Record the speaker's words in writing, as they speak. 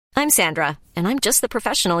I'm Sandra, and I'm just the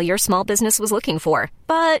professional your small business was looking for.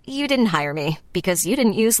 But you didn't hire me because you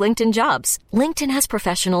didn't use LinkedIn Jobs. LinkedIn has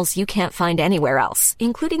professionals you can't find anywhere else,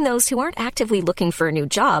 including those who aren't actively looking for a new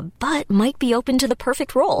job, but might be open to the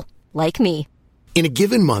perfect role, like me. In a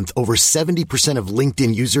given month, over 70% of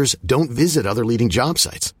LinkedIn users don't visit other leading job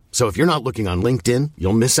sites. So if you're not looking on LinkedIn,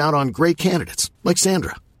 you'll miss out on great candidates like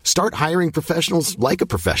Sandra. Start hiring professionals like a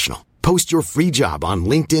professional. Post your free job on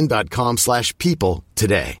linkedin.com/people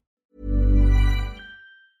today.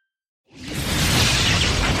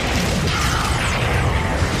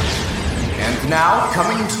 And now,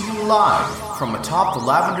 coming to you live from atop the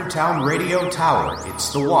Lavender Town Radio Tower,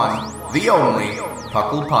 it's the one, the only,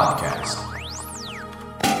 Puckle Podcast.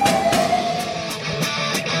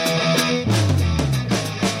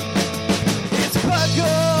 It's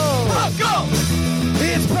Puckle! Puckle!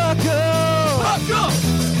 It's Puckle! Puckle!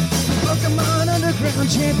 Pokemon Underground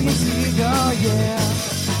Champions League, oh yeah!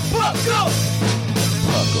 Puckle!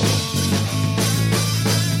 Puckle.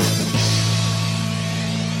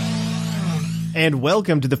 And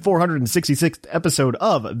welcome to the 466th episode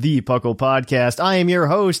of the Puckle Podcast. I am your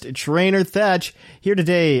host, Trainer Thatch, here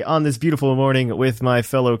today on this beautiful morning with my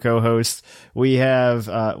fellow co-hosts. We have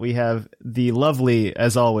the lovely,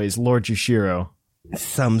 as always, Lord Yushiro.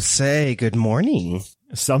 Some say good morning.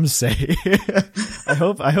 Some say. I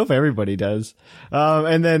hope everybody does.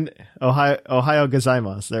 And then Ohio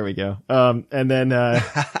gozaimasu. There we go. And then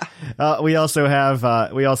we also have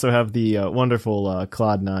the wonderful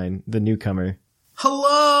Cloud9, the newcomer.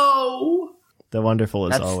 Hello. The wonderful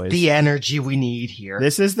as That's always. the energy we need here.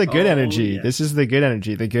 This is the good energy. Yeah. This is the good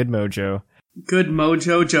energy. The good mojo. Good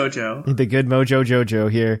mojo Jojo. The good mojo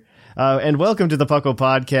Jojo here. And welcome to the Puckle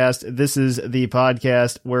Podcast. This is the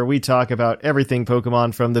podcast where we talk about everything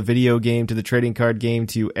Pokemon, from the video game to the trading card game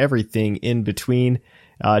to everything in between.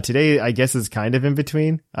 Today, I guess, is kind of in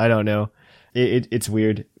between. I don't know. It's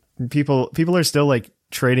weird. People are still like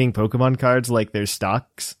trading Pokemon cards like they're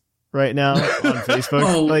stocks right now on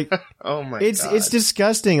Facebook. Oh my it's God. It's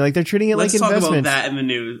disgusting. Like they're treating it Let's like talk investments. about that in the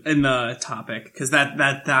news, in the topic, because that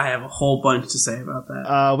I have a whole bunch to say about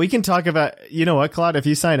that. We can talk about, you know what, Claude, if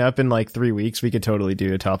you sign up in like 3 weeks, we could totally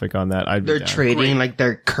do a topic on that. They're trading like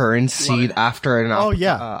their currency What? after an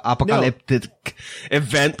apocalyptic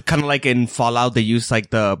event, kind of like in Fallout. They use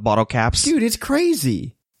like the bottle caps. Dude, it's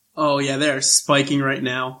crazy. Oh yeah, they're spiking right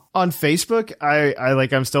now. On Facebook,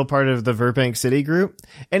 I'm still part of the Verbank City group,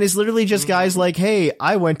 and it's literally just guys like, hey,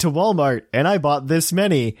 I went to Walmart and I bought this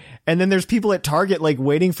many. And then there's people at Target like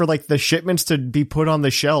waiting for like the shipments to be put on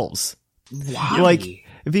the shelves. Why? Like,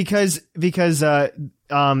 because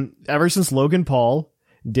ever since Logan Paul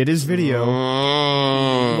did his video,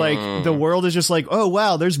 like the world is just like, oh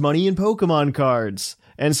wow, there's money in Pokemon cards.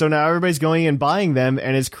 And so now everybody's going and buying them,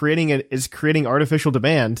 and it's creating artificial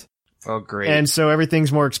demand. Oh, great. And so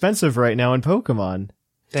everything's more expensive right now in Pokemon.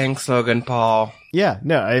 Thanks, Logan Paul. Yeah,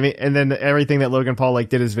 no, I mean, and then everything that Logan Paul like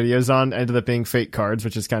did his videos on ended up being fake cards,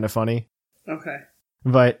 which is kind of funny. Okay.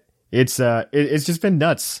 But it's just been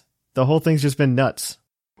nuts. The whole thing's just been nuts.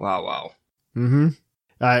 Wow. Mm-hmm.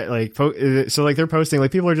 So like they're posting,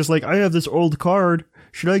 like people are just like, I have this old card.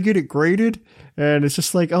 Should I get it graded? And it's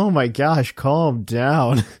just like, oh my gosh, calm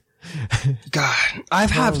down. God,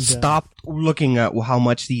 I've stopped looking at how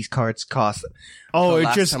much these cards cost. Oh,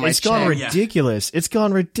 Last time I it's gone checked. ridiculous. It's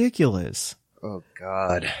gone ridiculous. Oh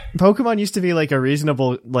God. Pokemon used to be like a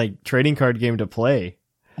reasonable like trading card game to play.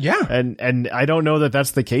 Yeah. And I don't know that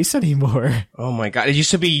that's the case anymore. Oh my God. It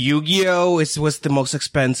used to be Yu-Gi-Oh! It was the most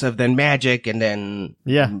expensive, then Magic, and then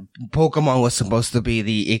Pokemon was supposed to be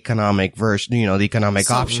the economic version, the economic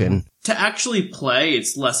option. To actually play,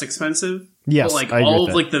 it's less expensive. Yes, but like I agree all with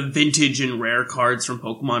of like the vintage and rare cards from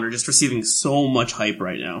Pokemon are just receiving so much hype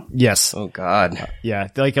right now. Yes. Oh God. Yeah.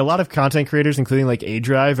 Like a lot of content creators, including like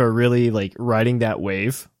A-Drive, are really like riding that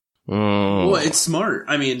wave. Well, it's smart.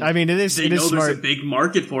 I mean, it is. They It is know smart. there's a big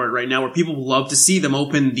market for it right now, where people love to see them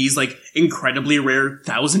open these like incredibly rare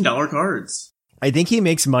 $1,000 cards. I think he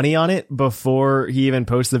makes money on it before he even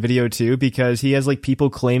posts the video too, because he has like people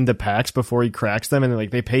claim the packs before he cracks them, and like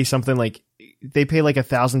they pay like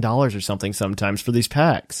 $1,000 or something sometimes for these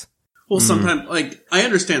packs. Well, sometimes like I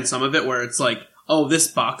understand some of it where it's like, oh, this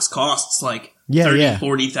box costs like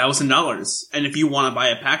 $30,000-$40,000, and if you want to buy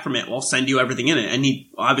a pack from it, we'll send you everything in it. And he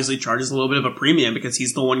obviously charges a little bit of a premium because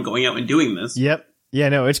he's the one going out and doing this. Yep. Yeah,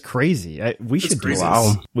 no, it's crazy. We should do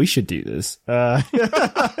this. We should do this.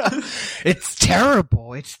 It's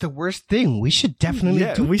terrible. It's the worst thing. We should definitely do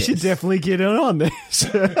this. We should definitely get in on this.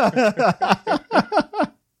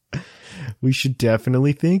 We should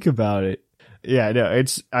definitely think about it. Yeah, no,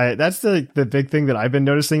 that's the big thing that I've been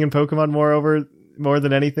noticing in Pokemon more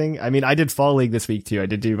than anything. I mean, I did Fall League this week too. I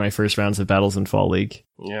did do my first rounds of battles in Fall League.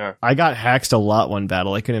 Yeah. I got haxed a lot one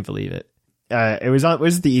battle. I couldn't believe it. It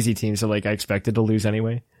was the easy team, so like I expected to lose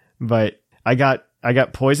anyway. But I got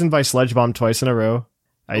poisoned by Sludge Bomb twice in a row.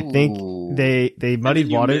 I think they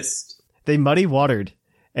muddied water. They muddy watered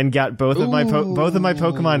and got both of my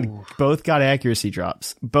Pokemon both got accuracy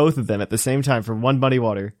drops, both of them at the same time from one muddy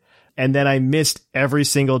water, and then I missed every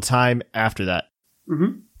single time after that.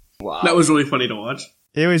 Mm-hmm. Wow, that was really funny to watch.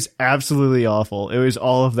 It was absolutely awful. It was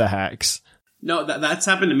all of the hacks. No, that's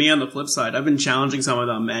happened to me on the flip side. I've been challenging some of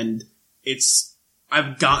them, and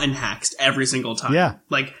I've gotten hacked every single time. Yeah,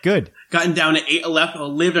 like good. Gotten down to 8 left,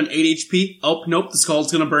 lived on 8 HP. Oh nope, the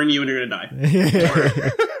skull's gonna burn you and you're gonna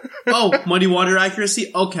die. Oh, muddy water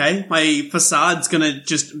accuracy? Okay. My facade's gonna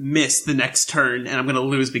just miss the next turn and I'm gonna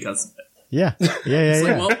lose because of it. Yeah. Like,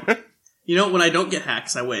 well, you know, when I don't get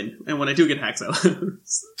hacks, I win. And when I do get hacks, I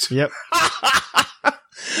lose. Yep.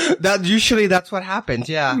 That's what happens,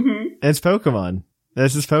 yeah. Mm-hmm. It's Pokemon.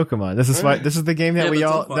 This is Pokemon. This is why this is the game that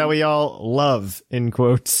we all love, in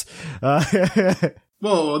quotes.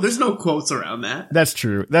 Whoa, there's no quotes around that. That's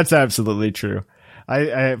true. That's absolutely true.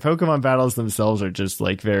 Pokemon battles themselves are just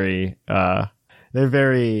like very they're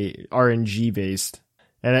very RNG based.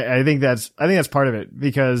 And I think that's part of it,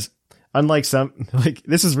 because unlike some, like,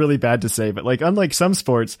 this is really bad to say, but like, unlike some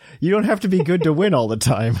sports, you don't have to be good to win all the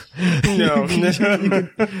time. No.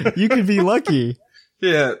 you could be lucky.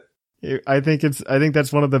 Yeah. I think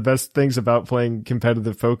that's one of the best things about playing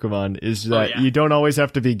competitive Pokemon is that you don't always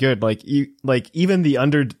have to be good. Like even the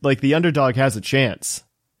underdog has a chance.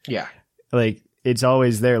 Yeah. Like, it's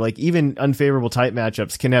always there. Like, even unfavorable type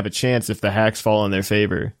matchups can have a chance if the hacks fall in their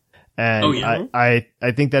favor. And I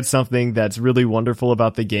think that's something that's really wonderful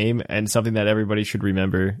about the game, and something that everybody should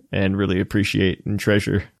remember and really appreciate and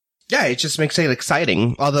treasure. Yeah, it just makes it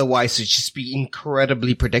exciting. Otherwise, it'd just be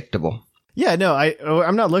incredibly predictable. Yeah, no,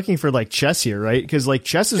 I'm not looking for like chess here, right? Because like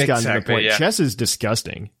chess has gotten to the point. Yeah. Chess is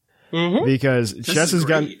disgusting. Mm-hmm. Because chess has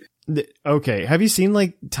gotten. Okay, have you seen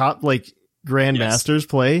like top like grandmasters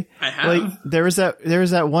play? I have. Like there was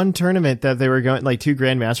that one tournament that they were going, like two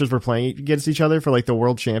grandmasters were playing against each other for like the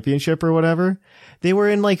world championship or whatever. They were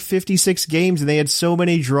in like 56 games and they had so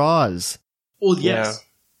many draws. Well, yes.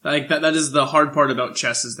 Yeah. Like that is the hard part about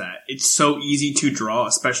chess, is that it's so easy to draw,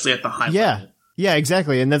 especially at the high level. Yeah,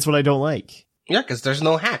 exactly. And that's what I don't like. Yeah, because there's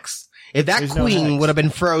no hacks. If that queen would have been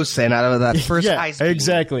frozen out of that first ice beam,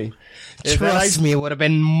 exactly. Trust me, it would have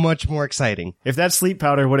been much more exciting. If that sleep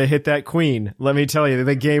powder would have hit that queen, let me tell you,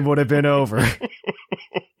 the game would have been over.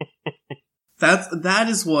 That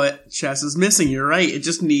is what chess is missing. You're right. It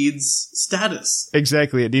just needs status.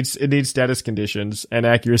 Exactly. It needs status conditions and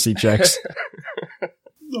accuracy checks.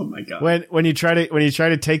 Oh my god. When you try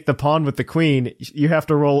to take the pawn with the queen, you have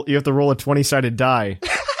to roll a 20-sided die.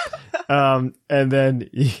 And then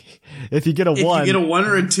if you get a 1, if you get a 1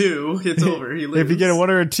 or a 2, it's over. You lose. If you get a 1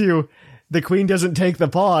 or a 2, the queen doesn't take the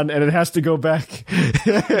pawn and it has to go back.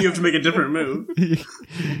 You have to make a different move.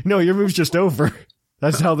 No, your move's just over.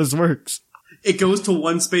 That's how this works. It goes to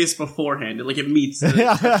one space beforehand. Like it meets. They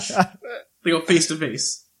go face to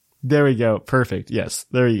face. There we go. Perfect. Yes.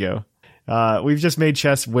 There you go. We've just made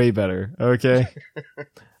chess way better. Okay.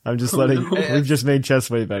 I'm just we've just made chess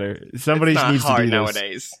way better. Somebody needs to do this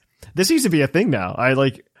nowadays. This needs to be a thing now. I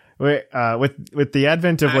like, with the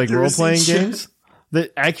advent of like role-playing games,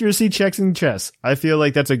 the accuracy checks in chess, I feel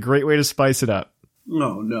like that's a great way to spice it up.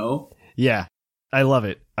 No. Yeah. I love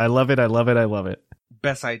it. I love it. I love it. I love it.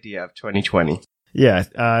 Best idea of 2020. Yeah.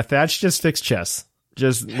 Thatch just fixed chess.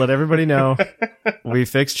 Just let everybody know. We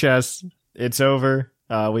fixed chess. It's over.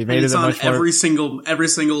 We made it a much more... every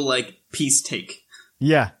single like piece take.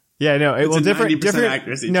 Yeah. Yeah, no. Different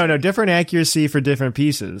accuracy. No, different accuracy for different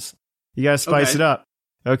pieces. You gotta spice it up.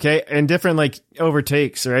 Okay? And different like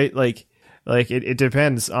overtakes, right? Like it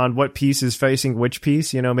depends on what piece is facing which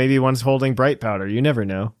piece. You know, maybe one's holding bright powder. You never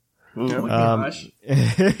know. Oh my gosh. You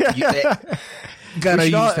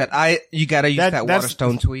gotta use that water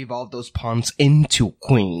stone to evolve those pawns into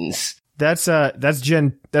queens. That's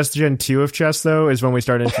Gen 2 of chess though, is when we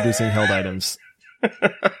start introducing held items.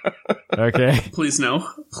 Okay. Please no.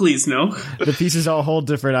 The pieces all hold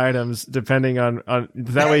different items depending on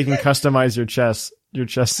that way you can customize your chess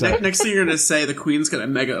set. Next thing you're gonna say, the queen's gonna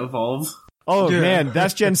mega evolve. Oh man,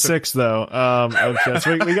 that's Gen 6 though. Of chess.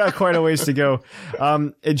 We got quite a ways to go.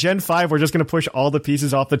 In Gen 5, we're just gonna push all the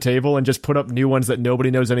pieces off the table and just put up new ones that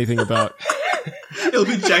nobody knows anything about. It'll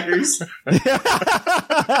be checkers.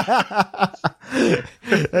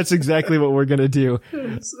 That's exactly what we're gonna do.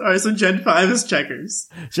 Alright, so Gen 5 is checkers.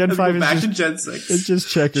 Gen 5 is back just, to Gen 6. It's just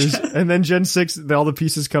checkers. And then Gen 6, all the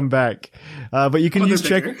pieces come back. But you can use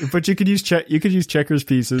you could use checkers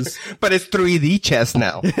pieces. But it's 3D chess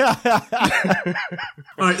now.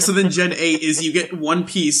 Alright, so then Gen 8 is you get one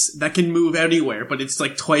piece that can move anywhere, but it's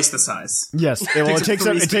like twice the size. Yes.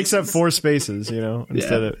 It takes up 4 spaces, you know,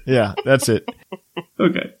 instead of, that's it.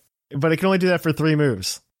 Okay. But it can only do that for 3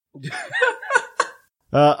 moves.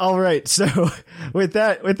 All right. So with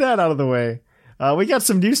that out of the way, we got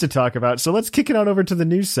some news to talk about. So let's kick it on over to the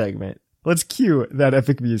news segment. Let's cue that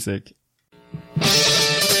epic music.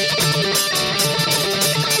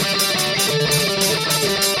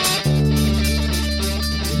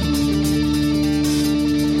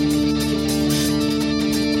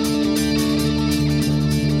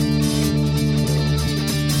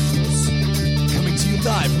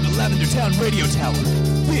 Lavender Town Radio Tower.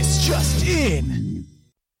 This just in.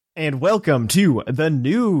 And welcome to the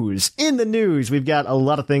news. In the news, we've got a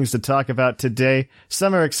lot of things to talk about today.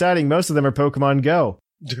 Some are exciting. Most of them are Pokemon Go.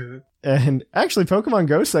 And actually, Pokemon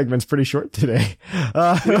Go segment's pretty short today. We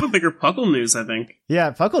have a bigger Puckle news, I think.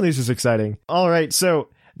 Yeah, Puckle news is exciting. All right, so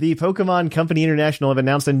the Pokemon Company International have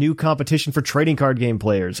announced a new competition for trading card game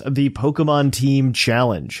players, the Pokemon Team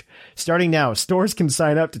Challenge. Starting now, stores can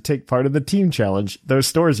sign up to take part in the Team Challenge. Those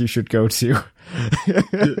stores you should go to.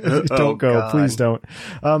 Don't go, God. Please don't.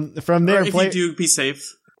 From there, if you do, be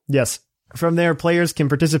safe. Yes. From there, players can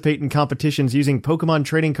participate in competitions using Pokemon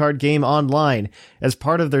Trading Card Game Online as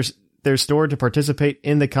part of their store to participate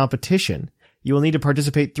in the competition. You will need to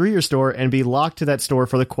participate through your store and be locked to that store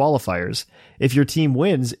for the qualifiers. If your team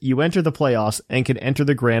wins, you enter the playoffs and can enter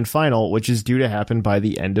the grand final, which is due to happen by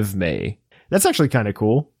the end of May. That's actually kind of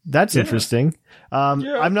cool. That's interesting. I'm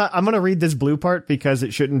going to read this blue part because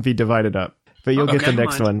it shouldn't be divided up, but you'll get the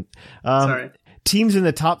next one. Sorry. Teams in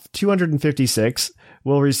the top 256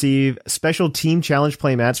 will receive special team challenge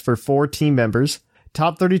playmats for 4 team members.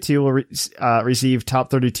 Top 32 will receive top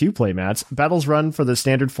 32 playmats. Battles run for the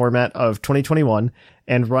standard format of 2021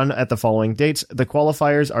 and run at the following dates. The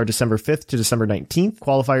qualifiers are December 5th to December 19th.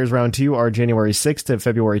 Qualifiers round 2 are January 6th to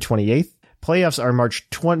February 28th. Playoffs are March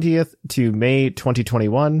 20th to May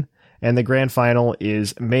 2021. And the grand final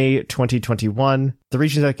is May 2021. The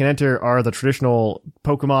regions that can enter are the traditional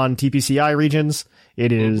Pokemon TPCI regions.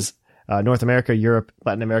 It is North America, Europe,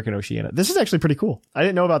 Latin America, and Oceania. This is actually pretty cool. I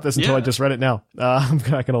didn't know about this until I just read it now. I'm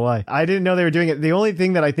not going to lie. I didn't know they were doing it. The only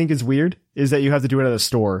thing that I think is weird is that you have to do it at a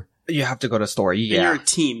store. You have to go to a store, yeah. And you're a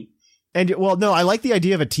team. And, well, no, I like the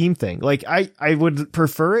idea of a team thing. Like, I would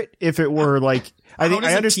prefer it if it were like... How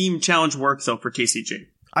does a team challenge work, though, for TCG?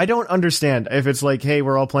 I don't understand if it's like, hey,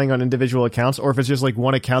 we're all playing on individual accounts, or if it's just like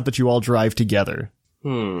one account that you all drive together.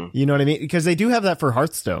 You know what I mean? Because they do have that for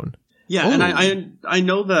Hearthstone. Yeah, and I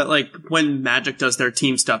know that, like, when Magic does their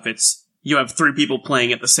team stuff, it's you have 3 people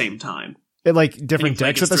playing at the same time. It, like, different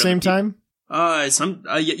decks at the same time?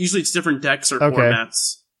 Usually it's different decks or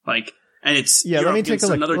formats. Like, and it's let me take a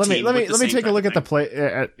look. Let me take a look at the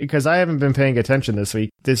play because I haven't been paying attention this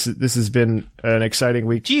week. This has been an exciting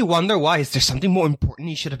week. Do you wonder why? Is there something more important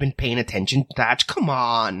you should have been paying attention to? That? Come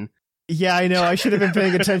on. Yeah, I know. I should have been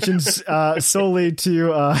paying attention solely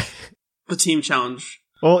to the team challenge.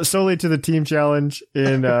 Well, solely to the team challenge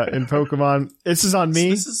in Pokemon. This is on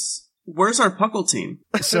me. Where's our Puckle team?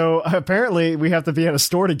 So apparently we have to be at a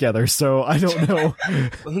store together. So I don't know.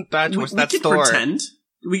 What's that store? Pretend.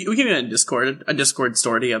 We can be in a Discord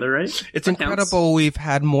store together, right? It's incredible. We've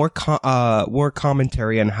had more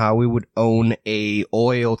commentary on how we would own a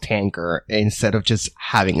oil tanker instead of just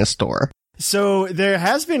having a store. So there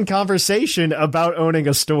has been conversation about owning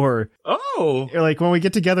a store. Oh, like when we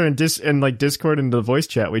get together in Discord and the voice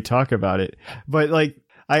chat, we talk about it. But like,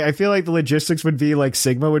 I feel like the logistics would be like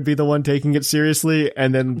Sigma would be the one taking it seriously,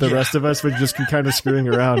 and then the rest of us would just be kind of screwing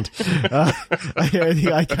around.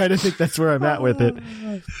 I kind of think that's where I'm at with it.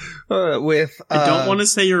 I don't want to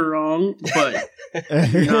say you're wrong, but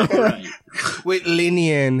you're not right. With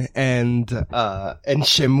Linian and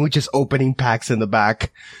Shimu just opening packs in the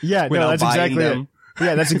back. Yeah, no, that's exactly it.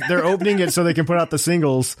 Yeah, they're opening it so they can put out the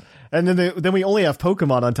singles. And then we only have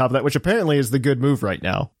Pokemon on top of that, which apparently is the good move right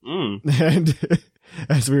now. And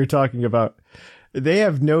as we were talking about, they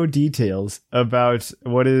have no details about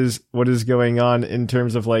what is going on in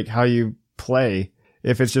terms of like how you play.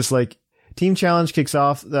 If it's just like Team Challenge kicks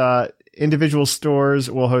off, the individual stores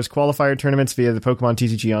will host qualifier tournaments via the Pokemon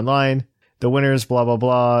TCG Online. The winners, blah, blah,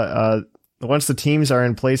 blah. Once the teams are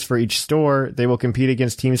in place for each store, they will compete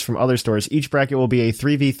against teams from other stores. Each bracket will be a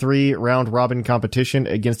 3v3 round robin competition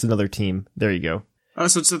against another team. There you go. Oh,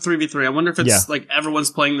 so it's a 3v3. I wonder if it's like everyone's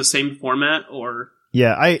playing the same format or...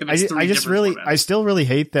 Yeah, I still really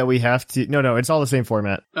hate that we have to... No, it's all the same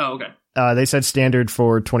format. Oh, okay. They said standard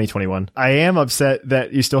for 2021. I am upset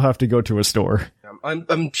that you still have to go to a store.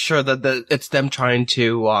 I'm sure that it's them trying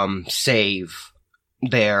to save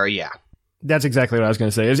their That's exactly what I was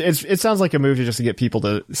going to say. It sounds like a move just to get people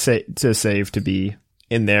to save to be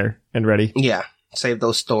in there and ready. Yeah, save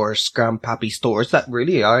those stores, grandpappy stores that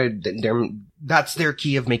really are that's their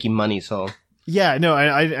key of making money. So yeah, no,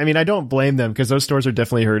 I mean I don't blame them because those stores are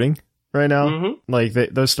definitely hurting right now. Mm-hmm. Like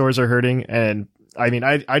those stores are hurting, and I mean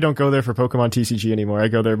I don't go there for Pokemon TCG anymore. I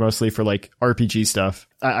go there mostly for like RPG stuff.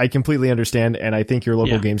 I completely understand, and I think your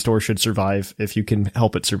local game store should survive if you can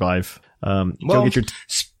help it survive. Go get your.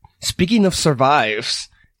 Speaking of survives,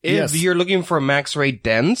 if you're looking for max rate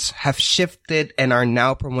dens, have shifted and are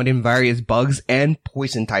now promoting various bugs and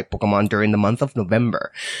poison type Pokemon during the month of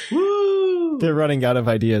November. Woo! They're running out of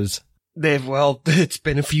ideas. It's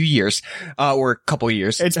been a few years, or a couple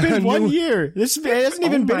years. It's been 1 year. It hasn't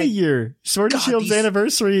even been a year. Sword and Shield's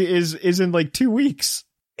anniversary is in like 2 weeks.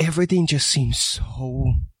 Everything just seems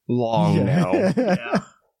so long now. Yeah.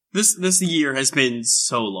 This year has been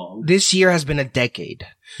so long. This year has been a decade.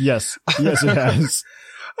 Yes, it has.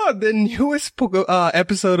 The newest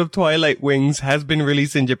episode of Twilight Wings has been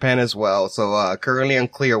released in Japan as well. So currently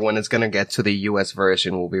unclear when it's going to get to the US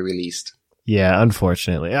version will be released. Yeah,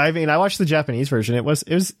 unfortunately. I mean, I watched the Japanese version. It was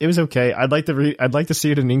okay. I'd like to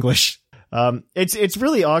see it in English. It's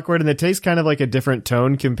really awkward, and it takes kind of like a different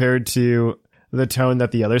tone compared to the tone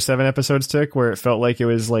that the other 7 episodes took, where it felt like it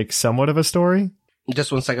was like somewhat of a story.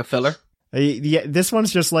 This one's like a filler? Yeah, this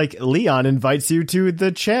one's just like Leon invites you to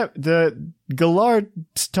the Galar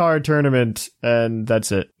Star tournament, and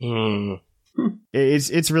that's it.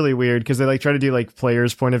 It's really weird because they like try to do like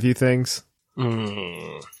players' point of view things.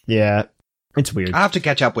 Yeah, it's weird. I have to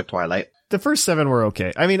catch up with Twilight. The first 7 were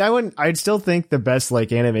okay. I mean, I'd still think the best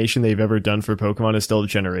like animation they've ever done for Pokemon is still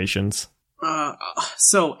Generations.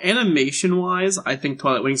 So animation wise, I think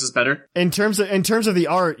Twilight Wings is better. In terms of the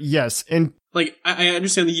art, yes. And like, I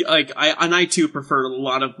understand I too prefer a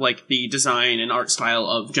lot of like the design and art style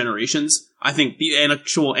of Generations. I think the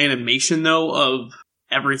actual animation though of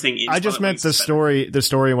everything in I just meant the story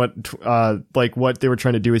and what they were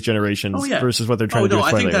trying to do with Generations versus what they're trying to do with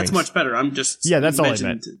Twilight Wings. I think that's much better. I'm just that's all I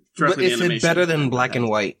meant. But is it better than Black and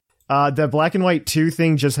White? The Black and White 2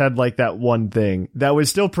 thing just had like that one thing that was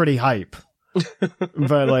still pretty hype.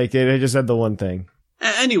 But like it just had the one thing.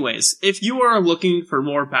 Anyways, if you are looking for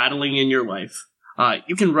more battling in your life,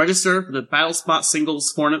 you can register for the BattleSpot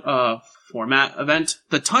singles format event,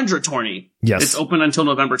 the Tundra Tourney. Yes. It's open until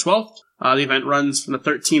November 12th. The event runs from the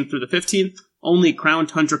 13th through the 15th. Only Crown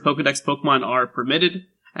Tundra Pokedex Pokemon are permitted,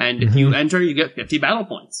 and if you enter, you get 50 battle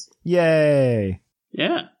points. Yay!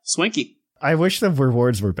 Yeah, swanky. I wish the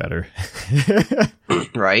rewards were better.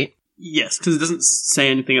 Right? Yes, because it doesn't say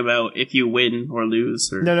anything about if you win or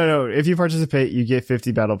lose. Or... No. If you participate, you get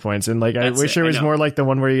 50 battle points. And like, I wish it was more like the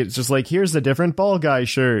one where it's just like, here's the different ball guy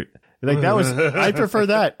shirt. Like that was, I prefer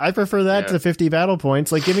that. I prefer that to 50 battle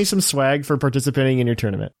points. Like, give me some swag for participating in your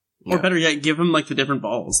tournament. Or better yet, give him like the different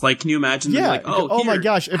balls. Like, can you imagine? Yeah. Like, oh my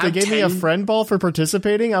gosh. If they gave me a friend ball for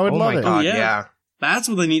participating, I would love it. God, yeah. That's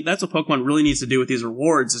what they need. That's what Pokemon really needs to do with these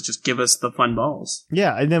rewards is just give us the fun balls.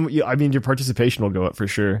 Yeah. And then, your participation will go up for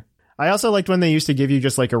sure. I also liked when they used to give you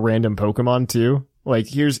just like a random Pokemon too. Like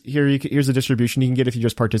here's the distribution you can get if you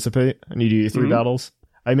just participate and you do your 3 battles.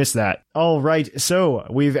 I miss that. All right, so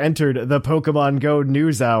we've entered the Pokemon Go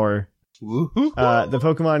News Hour. The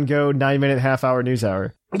Pokemon Go 9-minute half-hour news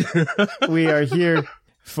hour. We are here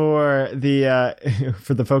for the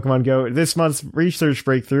Pokemon Go. This month's research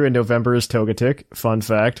breakthrough in November is Togetic. Fun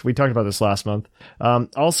fact. We talked about this last month.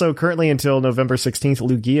 Also, currently until November 16th,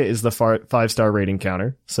 Lugia is the 5-star rating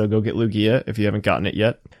counter. So go get Lugia if you haven't gotten it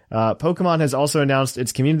yet. Pokemon has also announced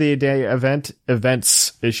its Community Day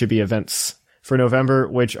events. It should be events for November,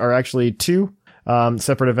 which are actually 2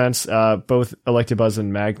 separate events, both Electabuzz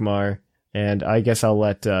and Magmar. And I guess I'll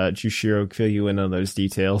let Jushiro fill you in on those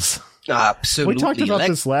details. Absolutely. We talked about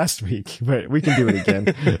this last week, but we can do it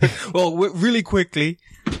again. Well, really quickly,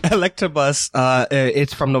 Electabuzz,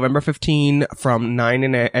 it's from November 15 from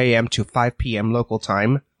 9 a.m. to 5 p.m. local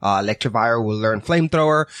time. Electivire will learn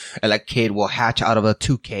Flamethrower. Electkid will hatch out of a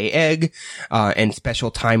 2K egg, and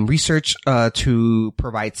special time research, to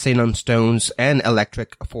provide Xenon Stones and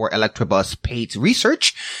Electric for Electabuzz paid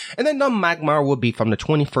research. And then the Magmar will be from the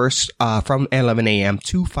 21st, from 11 a.m.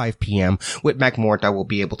 to 5 p.m. with Magmorta will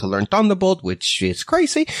be able to learn Thunderbolt, which is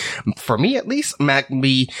crazy. For me, at least,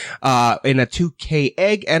 Magby, in a 2K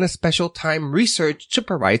egg and a special time research to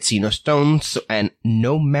provide Xenostones, and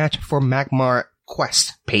no match for Magmar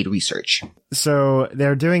Quest paid research. So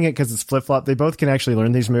they're doing it because it's flip-flop. They both can actually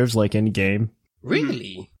learn these moves like in game.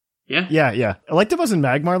 Really? Yeah. Yeah. Electabuzz and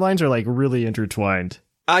Magmar lines are like really intertwined.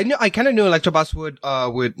 I kind of knew Electabuzz would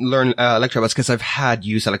learn Electabuzz because I've had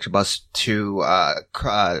used Electabuzz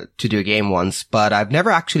to do a game once, but I've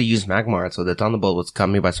never actually used Magmar, so the Thunderbolt was caught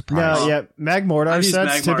me by surprise. No, yeah, Magmortar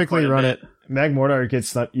sets typically run it.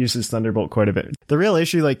 Magmortar uses Thunderbolt quite a bit. The real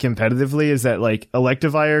issue, like competitively, is that like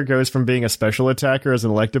Electivire goes from being a special attacker as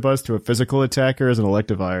an Electabuzz to a physical attacker as an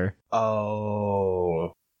Electivire.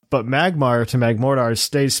 Oh. But Magmar to Magmortar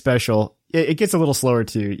stays special. It gets a little slower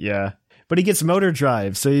too, yeah. But he gets motor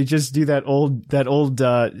drive, so you just do that old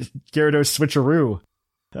Gyarados switcheroo.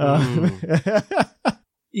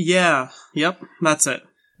 Yeah, yep, that's it.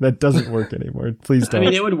 That doesn't work anymore. Please don't. I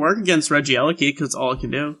mean, it would work against Regieleki because it's all it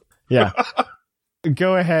can do. Yeah.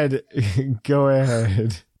 Go ahead.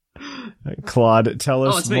 Claude, tell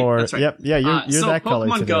us more. That's right. Yep, yeah, you're that color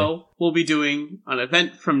Pokemon today. Go will be doing an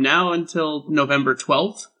event from now until November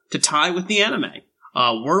 12th to tie with the anime.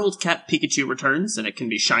 World Cat Pikachu returns, and it can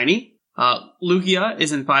be shiny. Lugia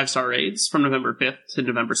is in 5-star raids from November 5th to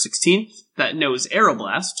November 16th that knows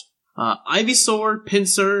Aeroblast. Ivysaur,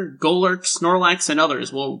 Pinsir, Golurk, Snorlax, and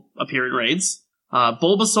others will appear in raids.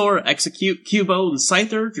 Bulbasaur, Execute, Cubone,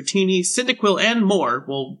 Scyther, Dratini, Cyndaquil, and more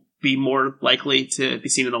will be more likely to be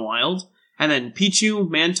seen in the wild. And then Pichu,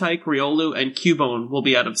 Mantike, Riolu, and Cubone will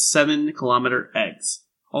be out of 7-kilometer eggs.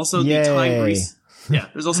 Also,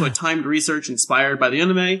 there's also a timed research inspired by the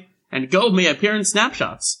anime, and Go may appear in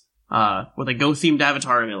snapshots, with a Go-themed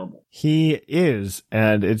avatar available. He is,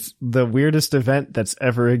 and it's the weirdest event that's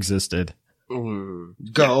ever existed.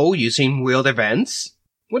 Go using wheeled events?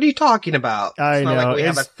 What are you talking about? I know. Like we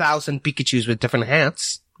have 1,000 Pikachus with different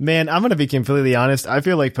hats. Man, I'm going to be completely honest. I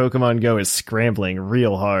feel like Pokemon Go is scrambling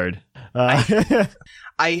real hard.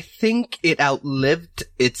 I think it outlived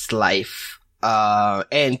its life,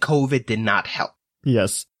 and COVID did not help.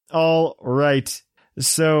 Yes. All right.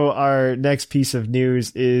 So our next piece of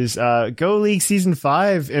news is Go League Season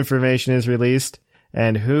 5 information is released.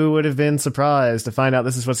 And who would have been surprised to find out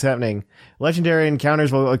this is what's happening? Legendary encounters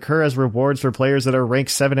will occur as rewards for players that are rank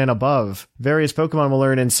 7 and above. Various Pokemon will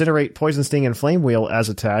learn Incinerate, Poison Sting, and Flame Wheel as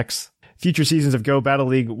attacks. Future seasons of Go Battle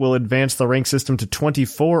League will advance the rank system to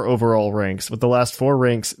 24 overall ranks, with the last 4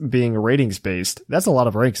 ranks being ratings-based. That's a lot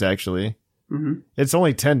of ranks, actually. Mm-hmm. It's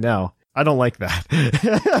only 10 now. I don't like that.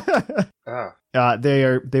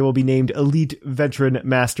 They will be named Elite, Veteran,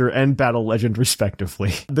 Master, and Battle Legend,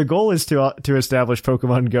 respectively. The goal is to establish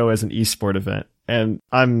Pokemon Go as an esport event, and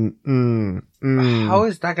How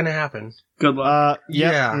is that going to happen? Good luck.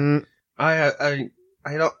 I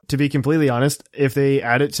don't. To be completely honest, if they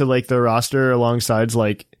add it to like the roster alongside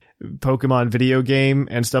like Pokemon video game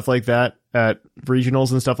and stuff like that at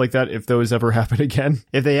regionals and stuff like that, if those ever happen again,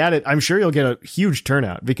 if they add it, I'm sure you'll get a huge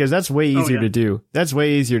turnout because that's way easier to do. That's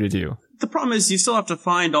way easier to do. The problem is you still have to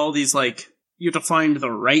find all these, like, you have to find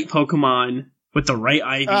the right Pokemon with the right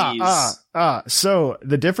IVs. So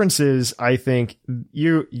the difference is, I think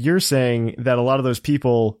you're saying that a lot of those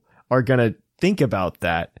people are going to think about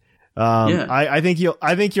that. I think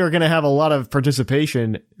you're going to have a lot of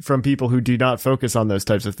participation from people who do not focus on those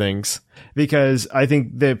types of things, because I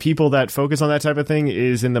think the people that focus on that type of thing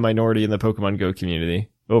is in the minority in the Pokemon Go community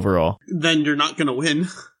overall. Then you're not going to win.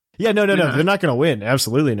 Yeah, no, they're not going to win.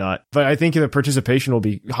 Absolutely not. But I think the participation will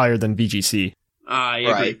be higher than VGC. I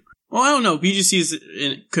agree. Well, I don't know.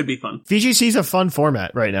 VGC could be fun. VGC is a fun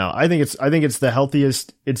format right now. I think it's the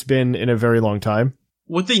healthiest it's been in a very long time.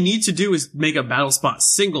 What they need to do is make a Battle Spot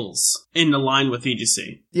singles in line with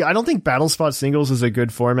VGC. Yeah, I don't think Battle Spot singles is a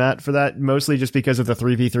good format for that, mostly just because of the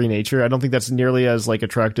 3v3 nature. I don't think that's nearly as like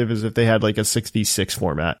attractive as if they had like a 6v6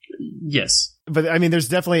 format. Yes. But I mean, there's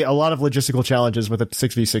definitely a lot of logistical challenges with a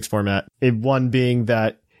 6v6 format. One being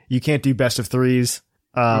that you can't do best of threes.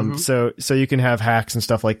 So you can have hacks and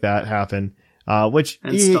stuff like that happen.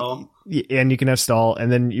 Stall. And you can have stall.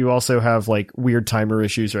 And then you also have like weird timer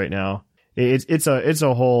issues right now. It's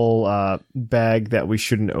a whole bag that we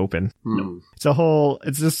shouldn't open. No.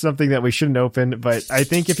 It's just something that we shouldn't open. But I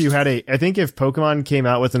think if Pokemon came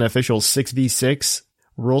out with an official 6v6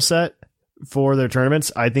 rule set for their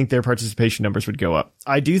tournaments, I think their participation numbers would go up.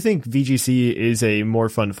 I do think VGC is a more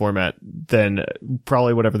fun format than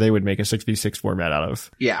probably whatever they would make a 6v6 format out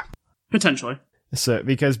of. Yeah. Potentially. So,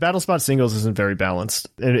 because BattleSpot singles isn't very balanced,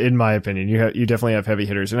 in my opinion. You definitely have heavy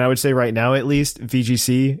hitters. And I would say right now, at least,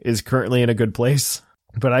 VGC is currently in a good place.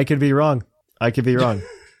 But I could be wrong.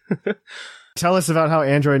 Tell us about how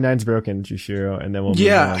Android 9's broken, Jushiro, and then we'll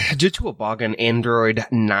move on. Due to a bug on Android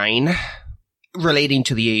 9 relating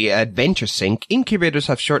to the Adventure Sync, incubators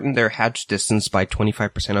have shortened their hatch distance by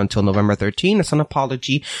 25% until November 13 as an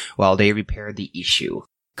apology while they repair the issue.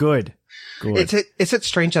 Good. Is it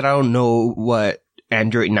strange that I don't know what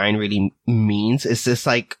Android 9 really means? Is this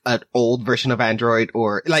like an old version of Android,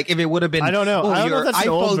 or like if it would have been, I don't know. I don't know if that's an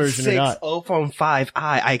old version 6, or not. iPhone 5,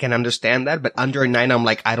 I can understand that, but Android 9, I'm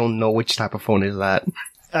like, I don't know which type of phone is that.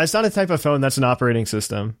 It's not a type of phone, that's an operating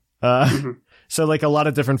system. So like a lot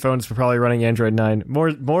of different phones were probably running Android 9,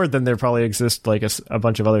 more than there probably exist like a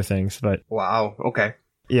bunch of other things, but. Wow, okay.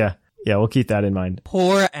 Yeah, we'll keep that in mind.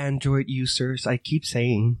 Poor Android users, I keep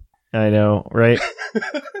saying. I know, right?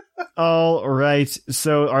 All right.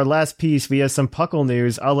 So our last piece, we have some Puckle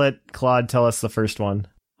news. I'll let Claude tell us the first one.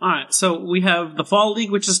 All right. So we have the Fall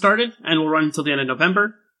League, which has started and will run until the end of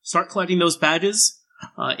November. Start collecting those badges.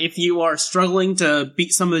 If you are struggling to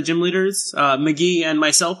beat some of the gym leaders, McGee and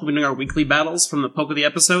myself will be doing our weekly battles from the Poke of the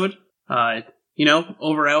episode.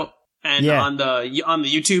 Over out and on the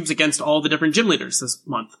YouTubes against all the different gym leaders this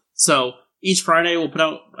month. So each Friday we'll put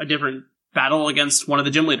out a different battle against one of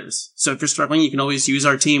the gym leaders. So if you're struggling, you can always use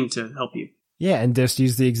our team to help you. Yeah, and just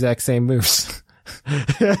use the exact same moves.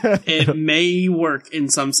 It may work in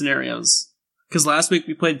some scenarios. Because last week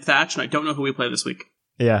we played Thatch, and I don't know who we play this week.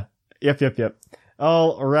 Yeah. Yep.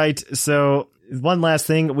 All right. So one last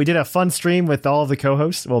thing. We did a fun stream with all of the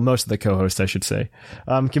co-hosts. Well, most of the co-hosts, I should say.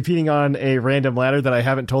 Competing on a random ladder that I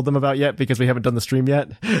haven't told them about yet because we haven't done the stream yet.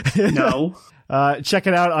 No. Check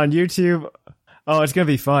it out on YouTube. Oh, it's going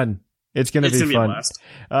to be fun. It's going to be fun. Be a blast.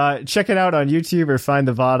 Check it out on YouTube or find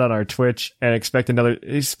the VOD on our Twitch and expect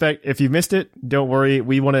if you missed it, don't worry.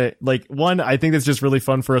 We want to, one, I think it's just really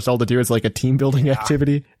fun for us all to do. It's like a team building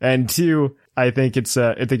activity. And two, I think it's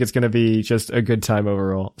going to be just a good time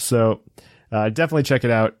overall. So, definitely check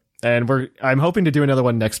it out. And I'm hoping to do another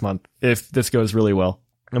one next month if this goes really well.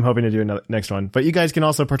 I'm hoping to do another next one. But you guys can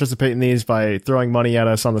also participate in these by throwing money at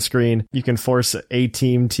us on the screen. You can force a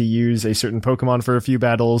team to use a certain Pokemon for a few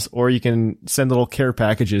battles, or you can send little care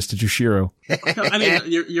packages to Jushiro. I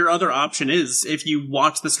mean, your other option is, if you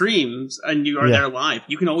watch the streams and you are there live,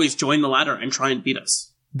 you can always join the ladder and try and beat us.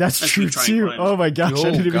 That's true too. Oh my gosh,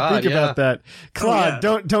 I didn't even think about that. Claude,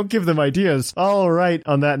 don't give them ideas. All right,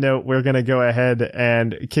 on that note, we're going to go ahead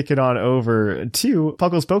and kick it on over to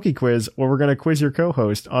Puckle's Poke Quiz, where we're going to quiz your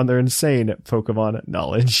co-host on their insane Pokemon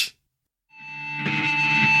knowledge.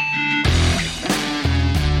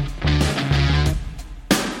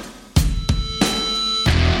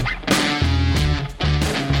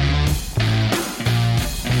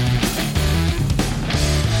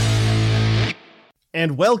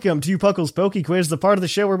 And welcome to Puckle's Poke Quiz, the part of the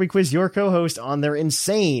show where we quiz your co-host on their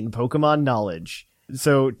insane Pokemon knowledge.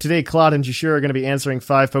 So today, Claude and Jushiro are going to be answering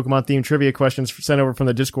 5 Pokemon-themed trivia questions sent over from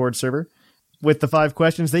the Discord server. With the 5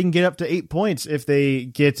 questions, they can get up to 8 points if they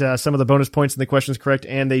get some of the bonus points in the questions correct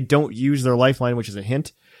and they don't use their lifeline, which is a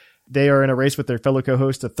hint. They are in a race with their fellow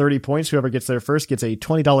co-host to 30 points. Whoever gets there first gets a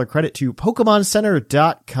 $20 credit to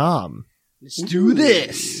PokemonCenter.com. Let's do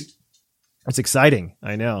this! It's exciting,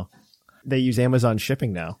 I know. They use Amazon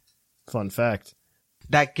shipping now. Fun fact.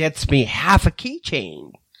 That gets me half a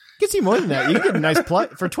keychain. Gets you more than that. You can get a nice plush.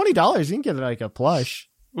 For $20, you can get like a plush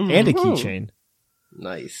and a keychain.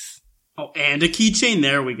 Nice. Oh, and a keychain.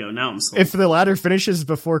 There we go. Now I'm sold. If the ladder finishes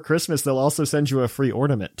before Christmas, they'll also send you a free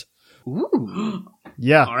ornament. Ooh.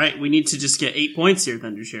 Yeah. All right. We need to just get 8 points here,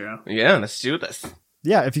 Thundershiro. Yeah, let's do this.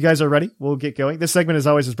 Yeah, if you guys are ready, we'll get going. This segment, as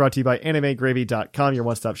always, is brought to you by AnimeGravy.com, your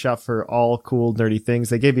one-stop shop for all cool, nerdy things.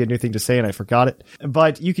 They gave me a new thing to say, and I forgot it.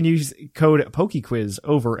 But you can use code PokeQuiz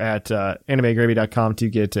over at AnimeGravy.com to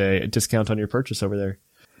get a discount on your purchase over there.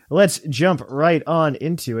 Let's jump right on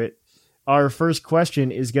into it. Our first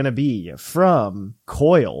question is going to be from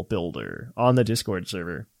Coil Builder on the Discord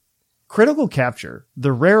server. Critical Capture,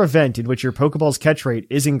 the rare event in which your Pokeball's catch rate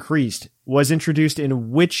is increased, was introduced in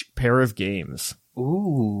which pair of games?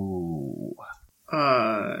 Ooh.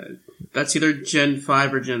 That's either Gen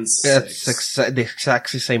 5 or Gen 6. That's the exact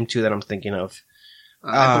same two that I'm thinking of.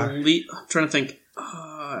 I believe, I'm trying to think.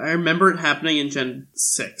 I remember it happening in Gen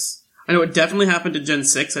 6. I know it definitely happened in Gen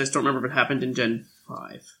 6. I just don't remember if it happened in Gen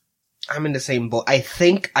 5. I'm in the same boat. I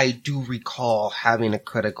think I do recall having a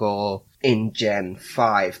critical in Gen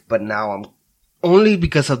 5, but now I'm only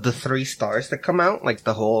because of the 3 stars that come out, like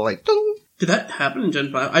the whole like. Ding. Did that happen in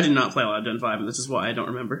Gen 5? I did not play a lot of Gen 5, and this is why I don't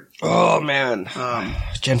remember. Oh man,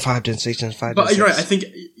 Gen 5, Gen 6, Gen 5. But Gen you're 6. right. I think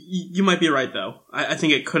you might be right though. I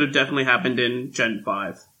think it could have definitely happened in Gen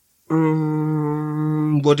 5.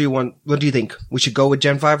 What do you want? What do you think? We should go with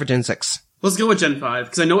Gen 5 or Gen 6? Let's go with Gen 5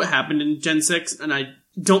 because I know it happened in Gen 6, and I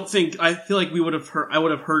feel like I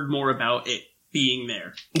would have heard more about it being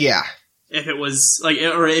there. Yeah. If it was like,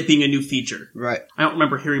 or it being a new feature. Right. I don't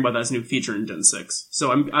remember hearing about that as a new feature in Gen 6.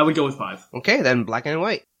 So I would go with 5. Okay, then black and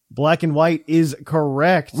white. Black and white is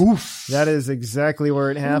correct. Oof. That is exactly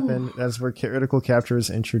where it happened. Oof. That's where critical capture is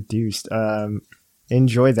introduced.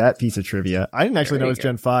 Enjoy that piece of trivia. I didn't actually know it was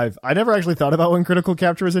Gen 5. I never actually thought about when critical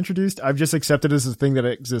capture was introduced. I've just accepted it as a thing that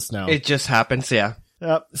exists now. It just happens, yeah.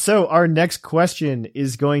 So our next question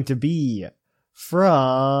is going to be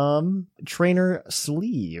from Trainer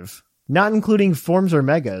Sleeve. Not including forms or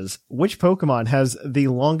megas, which Pokemon has the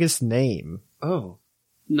longest name? Oh.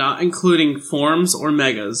 Not including forms or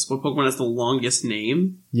megas, what Pokemon has the longest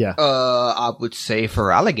name? Yeah. I would say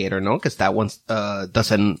for Alligator, no? Because that one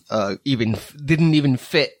didn't even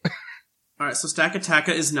fit. Alright, so Stakataka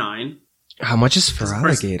is 9. How much is for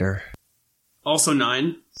Alligator? Also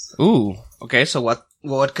 9. Ooh. Okay, so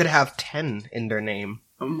what could have 10 in their name?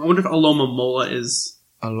 I wonder if Alomomola is...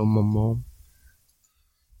 Alomomola.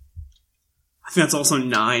 I think that's also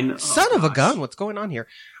 9. Son of a gun, what's going on here?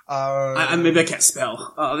 Maybe I can't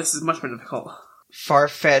spell. This is much more difficult.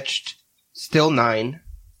 Farfetch'd, still 9.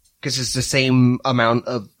 Because it's the same amount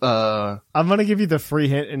of, I'm gonna give you the free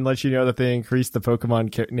hint and let you know that they increased the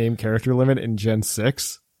Pokemon name character limit in Gen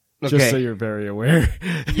 6. Okay. Just so you're very aware.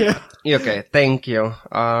 Yeah. Okay, thank you.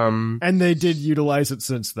 And they did utilize it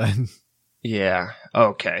since then. Yeah.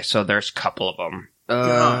 Okay, so there's a couple of them.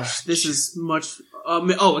 Gosh, this is much...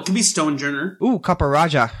 it could be Stonejourner. Ooh,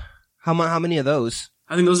 Copperajah. How many of those?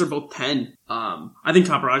 I think those are both 10. I think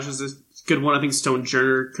Copperajah is a good one. I think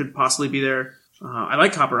Stonejourner could possibly be there. I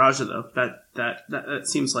like Copperajah though. That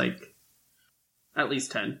seems like at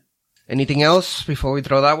least 10. Anything else before we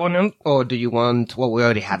throw that one in? Or do you want... Well, we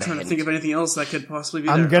already had I'm trying to think of anything else that could possibly be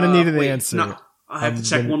I'm there. gonna need an answer. No, I have to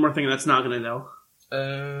check one more thing, and that's not gonna know.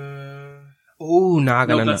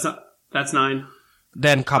 Nagana. Nope, that's 9.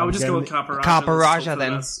 Then I would just go with Copperajah. Copperajah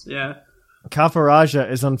then. Yeah. Copperajah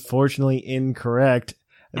is unfortunately incorrect.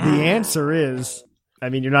 The answer is... I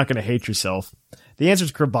mean, you're not going to hate yourself. The answer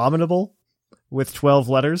is Crabominable with 12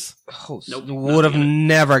 letters. Oh, nope, would have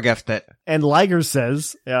never guessed it. And Liger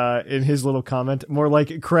says, in his little comment, more like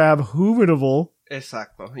Crabhominable.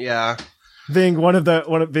 Exactly. Yeah. Being one of the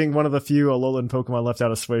few Alolan Pokemon left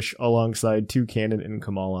out of Swish alongside Toucannon and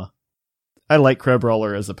Kamala. I like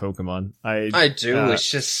Crabrawler as a Pokemon. I do. It's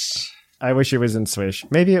just... I wish it was in Swish.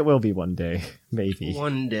 Maybe it will be one day. Maybe.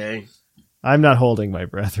 One day. I'm not holding my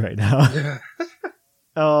breath right now.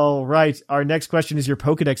 All right. Our next question is your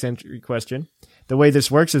Pokedex entry question. The way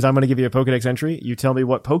this works is I'm going to give you a Pokedex entry. You tell me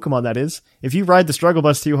what Pokemon that is. If you ride the struggle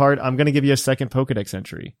bus too hard, I'm going to give you a second Pokedex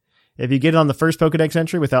entry. If you get it on the first Pokedex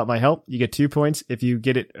entry without my help, you get 2 points. If you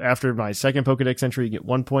get it after my second Pokedex entry, you get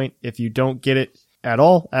 1 point. If you don't get it at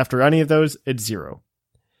all after any of those, it's 0.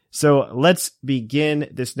 So let's begin.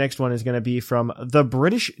 This next one is going to be from the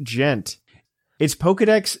British Gent. Its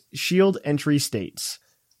Pokedex Shield entry states,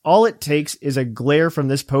 all it takes is a glare from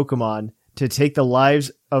this Pokemon to take the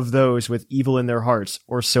lives of those with evil in their hearts,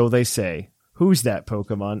 or so they say. Who's that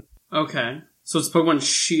Pokemon? Okay. So it's Pokemon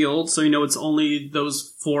Shield, so you know it's only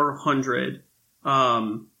those 400.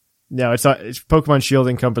 No, it's not. It's Pokemon Shield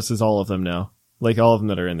encompasses all of them now. Like all of them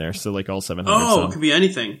that are in there, so like all 700. Oh, it could be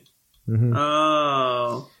anything. Mm-hmm.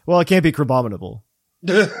 Oh. Well, it can't be Crabominable.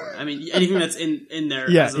 I mean, anything that's in there.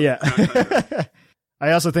 Yeah.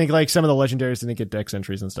 I also think like some of the legendaries didn't get dex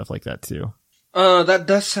entries and stuff like that too. That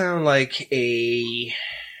does sound like a...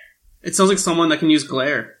 It sounds like someone that can use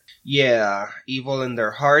glare. Yeah, evil in their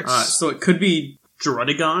hearts. So it could be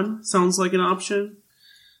Druddigon, sounds like an option.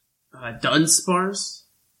 Dunsparce.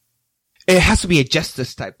 It has to be a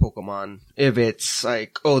Justice type Pokemon. If it's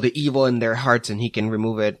like, the evil in their hearts and he can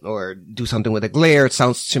remove it or do something with a glare, it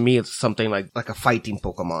sounds to me it's something like a fighting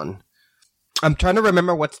Pokemon. I'm trying to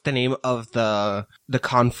remember what's the name of the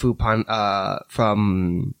Confu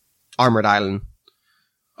from Armored Island.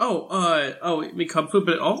 You mean Confu,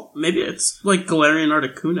 but maybe it's like Galarian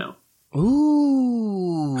Articuno.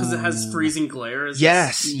 Ooh. Because it has freezing glare.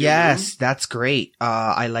 Yes, that's great.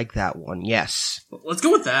 I like that one, yes. Let's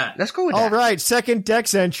go with that. All right, second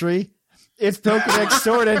dex entry. Its Pokedex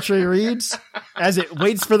sword entry reads, as it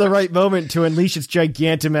waits for the right moment to unleash its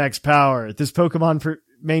Gigantamax power, this Pokemon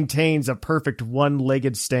maintains a perfect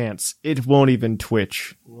one-legged stance. It won't even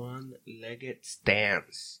twitch. One-legged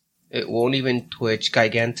stance. It won't even twitch.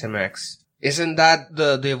 Gigantamax. Isn't that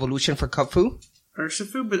the evolution for Kung-Fu?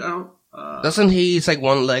 Urshifu, but I don't... Doesn't he's like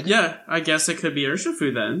one leg? Yeah, I guess it could be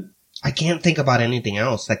Urshifu then. I can't think about anything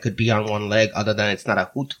else that could be on one leg other than it's not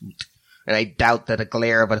a hoot hoot. And I doubt that a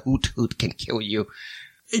glare of a hoot hoot can kill you.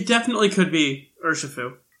 It definitely could be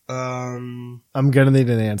Urshifu. I'm gonna need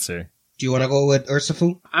an answer. Do you want to go with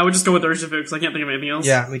Urshifu? I would just go with Urshifu because I can't think of anything else.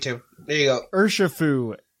 Yeah, me too. There you go.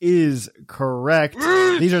 Urshifu is correct.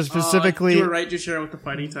 These are specifically... you were right to share with the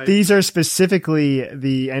fighting type. These are specifically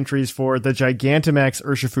the entries for the Gigantamax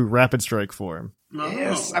Urshifu Rapid Strike form. Oh.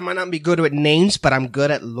 Yes, I might not be good with names, but I'm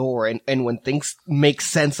good at lore. And when things make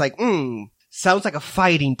sense, like, sounds like a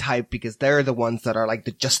fighting type because they're the ones that are like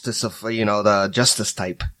the justice of, the justice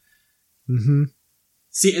type. Mm-hmm.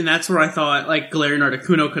 See, and that's where I thought, like, Galarian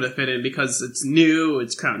Articuno could have fit in because it's new,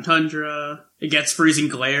 it's Crown Tundra, it gets freezing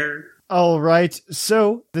glare. All right,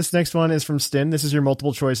 so this next one is from Stin. This is your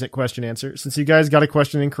multiple choice question answer. Since you guys got a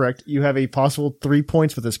question incorrect, you have a possible 3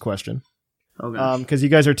 points with this question. Oh, gosh. Because you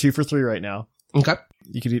guys are 2 for 3 right now. Okay.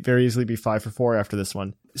 You could very easily be 5 for 4 after this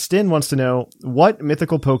one. Stin wants to know, what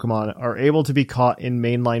mythical Pokemon are able to be caught in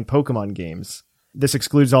mainline Pokemon games? This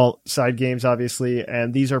excludes all side games, obviously,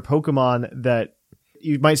 and these are Pokemon that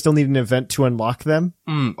you might still need an event to unlock them.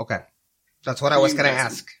 Okay. That's what I was going to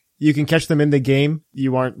ask. You can catch them in the game.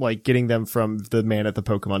 You aren't like getting them from the man at the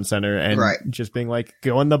Pokemon Center and just being like,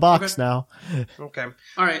 go in the box now. Okay.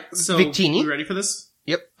 All right. So, Victini? you ready for this?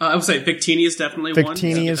 Yep. I would say Victini is definitely one.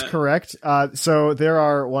 Victini is correct. So there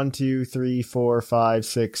are 1, 2, 3, 4, 5,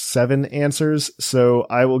 6, 7 answers. So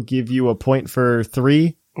I will give you a point for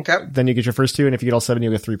 3. Okay. Then you get your first 2, and if you get all 7,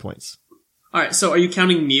 you'll get 3 points. All right. So are you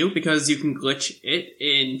counting Mew because you can glitch it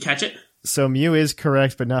and catch it? So Mew is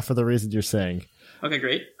correct, but not for the reasons you're saying. Okay,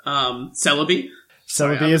 great. Celebi.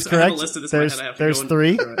 Celebi is correct. There's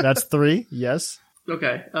 3. That's 3. Yes.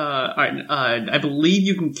 Okay. All right. I believe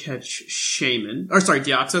you can catch Shaman. Or sorry,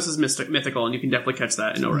 Deoxys is mythical, and you can definitely catch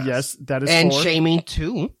that in ORAS. Yes, that is and 4. Shaman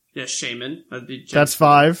too. Yes, Shaman. That's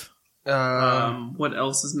 5. What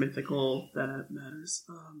else is mythical that matters?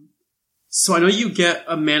 So I know you get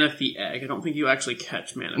a Manaphy egg. I don't think you actually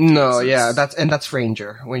catch Manaphy. No, yeah, that's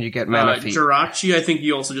Ranger when you get Manaphy. Jirachi, I think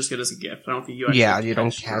you also just get as a gift. I don't think you actually you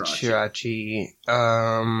don't catch Jirachi.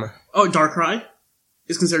 Oh, Darkrai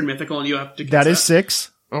is considered mythical, and you have to catch that. Is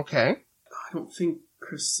 6. Okay. I don't think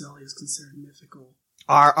Cresselia is considered mythical.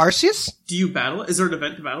 Arceus? Do you battle it? Is there an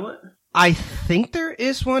event to battle it? I think there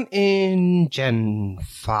is one in Gen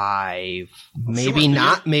 5. Maybe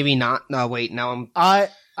not. Maybe not. No, wait. Now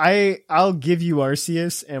I'll give you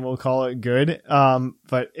Arceus and we'll call it good.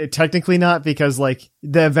 But it technically not because like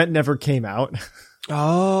the event never came out.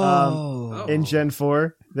 In Gen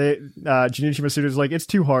 4, Junichi Masuda is like, it's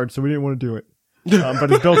too hard, so we didn't want to do it.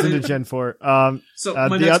 But it's built into Gen 4. So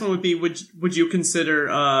my next one would be, would you consider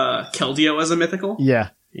Keldeo as a mythical? Yeah.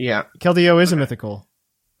 Yeah. Keldeo is a mythical.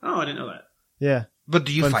 Oh, I didn't know that. Yeah. But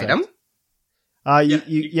do you fight him? You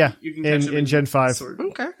can catch him in Gen 5.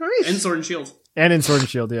 Okay, nice. And Sword and Shield. And in Sword and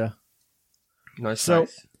Shield, yeah. Nice. So,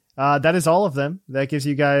 that is all of them. That gives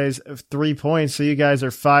you guys 3 points. So you guys are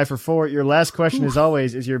 5 for 4. Your last question, as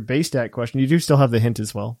always, is your base stat question. You do still have the hint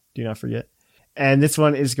as well. Do not forget. And this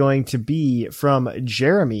one is going to be from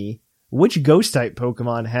Jeremy. Which ghost type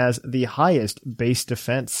Pokemon has the highest base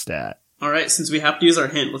defense stat? All right, since we have to use our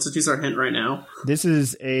hint, let's just use our hint right now. This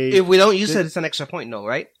is if we don't use it, it's an extra point, no,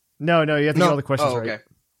 right? No, you have to get all the questions right.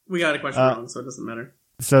 We got a question wrong, so it doesn't matter.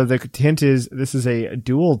 So the hint is this is a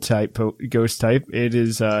dual type ghost type. It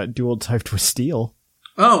is dual typed with steel.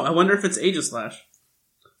 Oh, I wonder if it's Aegislash.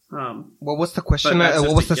 What was the question?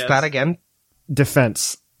 What was the stat again?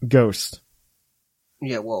 Defense. Ghost.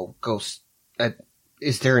 Yeah, well, ghost.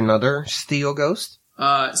 Is there another steel ghost?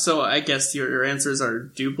 So I guess your answers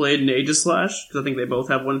are Doublade and Aegislash, because I think they both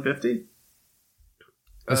have 150.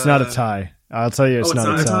 It's not a tie. I'll tell you it's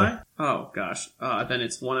not a tie. Oh, gosh. Then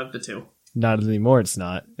it's one of the two. Not anymore, it's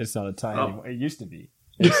not. It's not a tie anymore. It used to be.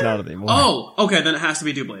 It's not anymore. Oh, okay, then it has to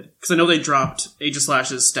be Doublade. Because I know they dropped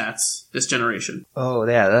Aegislash's stats this generation. Oh,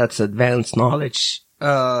 yeah, that's advanced knowledge.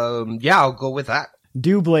 I'll go with that.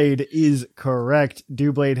 Doublade is correct.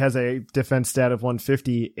 Doublade has a defense stat of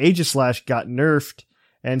 150. Aegislash got nerfed,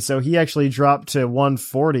 and so he actually dropped to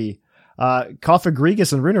 140.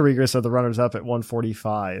 Cofagrigus and Runerigus are the runners-up at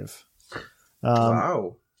 145.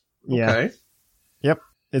 Wow. Yeah. Okay. Yep.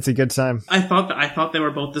 It's a good time. I thought they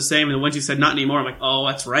were both the same, and once you said not anymore, I'm like, oh,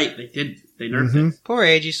 that's right. They nerfed it. Poor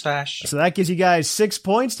Aegislash. So that gives you guys 6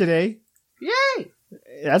 points today. Yay!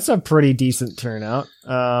 That's a pretty decent turnout.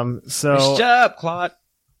 So nice job, Claude.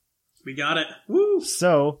 We got it. Woo!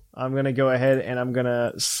 So I'm going to go ahead and I'm going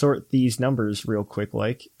to sort these numbers real quick,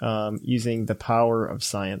 using the power of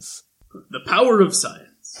science. The power of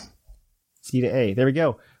science. C to A. There we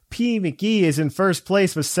go. P. McGee is in first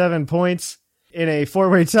place with 7 points. In a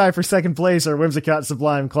 4-way tie for second place are Whimsicott,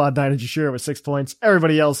 Sublime, Cloud9, and Jashira with 6 points.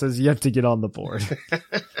 Everybody else has yet to get on the board.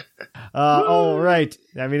 All right.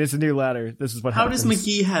 I mean, it's a new ladder. This is what happens. How does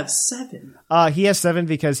McGee have 7? He has 7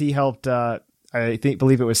 because he helped,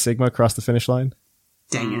 believe it was Sigma across the finish line.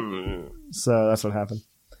 Dang it. So that's what happened.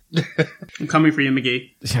 I'm coming for you,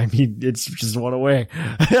 McGee. I mean, it's just one away.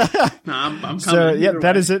 No, I'm coming. So, yeah,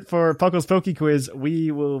 that is it for Puckle's Poke Quiz.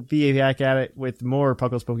 We will be back at it with more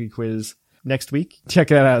Puckle's Poke Quiz next week. Check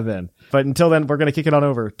that out then. But until then, we're going to kick it on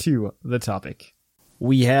over to the topic.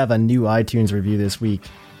 We have a new iTunes review this week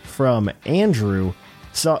from Andrew.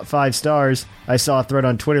 5 stars. I saw a thread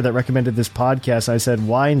on Twitter that recommended this podcast. I said,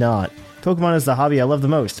 why not? Pokemon is the hobby I love the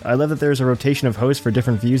most. I love that there's a rotation of hosts for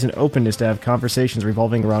different views and openness to have conversations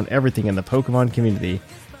revolving around everything in the Pokemon community.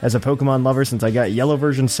 As a Pokemon lover since I got Yellow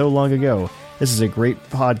version so long ago, this is a great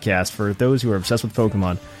podcast for those who are obsessed with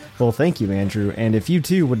Pokemon. Well, thank you, Andrew. And if you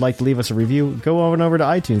too would like to leave us a review, go on over to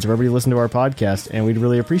iTunes wherever you listen to our podcast, and we'd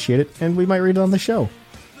really appreciate it, and we might read it on the show.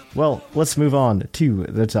 Well, let's move on to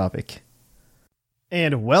the topic.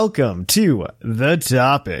 And welcome to the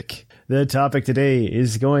topic. The topic today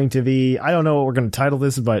is going to be, I don't know what we're going to title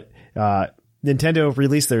this, but Nintendo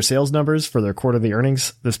released their sales numbers for their quarterly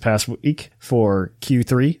earnings this past week for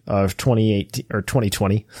Q3 of 2018 or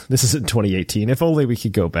 2020. This isn't 2018. If only we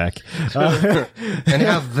could go back. And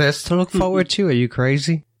have this to look forward to. Are you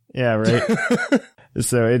crazy? Yeah, right.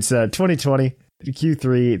 So it's 2020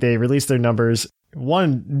 Q3. They released their numbers.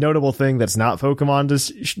 One notable thing that's not Pokemon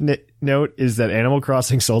to note is that Animal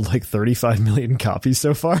Crossing sold like 35 million copies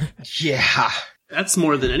so far. Yeah. That's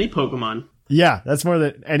more than any Pokemon. Yeah, that's more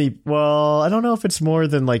than any. Well, I don't know if it's more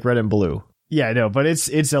than like Red and Blue. Yeah, I know, but it's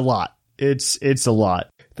a lot. It's a lot.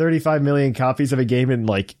 35 million copies of a game in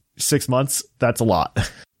like 6 months. That's a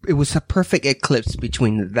lot. It was a perfect eclipse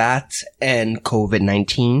between that and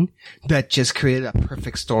COVID-19 that just created a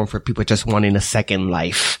perfect storm for people just wanting a second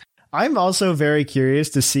life. I'm also very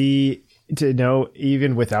curious to know,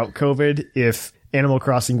 even without COVID, if Animal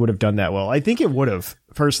Crossing would have done that well. I think it would have,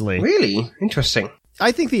 personally. Really? Interesting.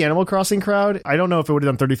 I think the Animal Crossing crowd, I don't know if it would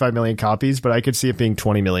have done 35 million copies, but I could see it being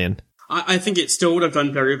 20 million. I think it still would have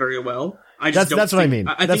done very, very well. That's what I mean.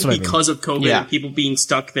 I think because of COVID and people being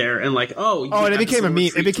stuck there and like, and it became a meme.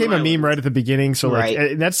 It became a meme right at the beginning. So like,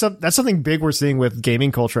 and that's something big we're seeing with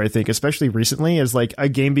gaming culture. I think, especially recently, is like a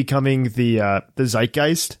game becoming the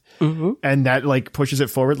zeitgeist. Mm-hmm. And that like pushes it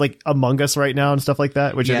forward, like Among Us right now and stuff like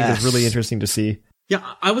that, which I think is really interesting to see. Yeah,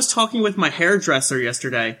 I was talking with my hairdresser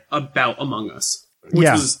yesterday about Among Us, which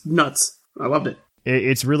was nuts. I loved it.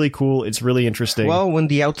 It's really cool. It's really interesting. Well, when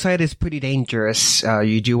the outside is pretty dangerous,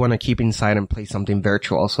 you do want to keep inside and play something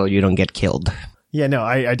virtual so you don't get killed. Yeah, no,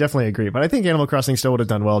 I definitely agree. But I think Animal Crossing still would have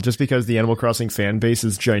done well just because the Animal Crossing fan base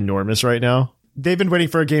is ginormous right now. They've been waiting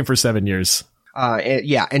for a game for 7 years.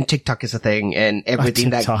 And TikTok is a thing, and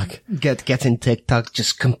everything that gets in TikTok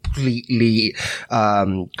just completely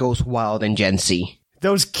goes wild in Gen Z.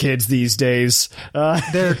 Those kids these days,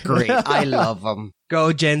 they're great. I love them.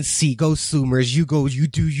 Go Gen Z, go Zoomers. You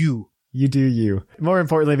do you. You do you. More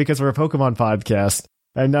importantly, because we're a Pokemon podcast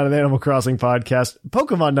and not an Animal Crossing podcast,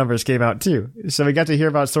 Pokemon numbers came out too. So we got to hear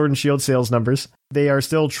about Sword and Shield sales numbers. They are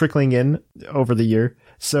still trickling in over the year.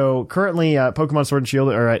 So currently, Pokemon Sword and Shield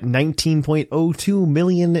are at 19.02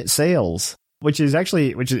 million sales, which is,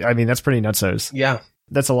 I mean, that's pretty nutsos. Yeah.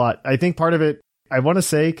 That's a lot. I think part of it, I want to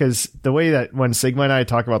say, because the way that when Sigma and I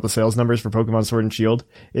talk about the sales numbers for Pokemon Sword and Shield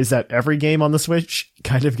is that every game on the Switch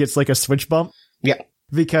kind of gets like a Switch bump. Yeah.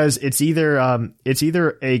 Because it's either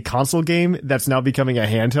a console game that's now becoming a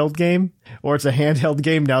handheld game, or it's a handheld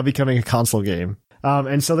game now becoming a console game.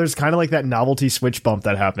 And so there's kind of like that novelty Switch bump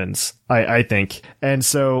that happens, I think. And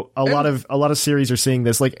so a lot of series are seeing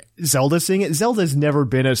this, like Zelda's seeing it. Zelda's never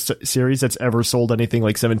been a series that's ever sold anything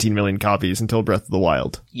like 17 million copies until Breath of the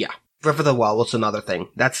Wild. Yeah. Breath of the Wild was another thing.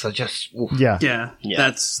 That's just... Oof. Yeah.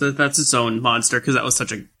 That's its own monster, because that was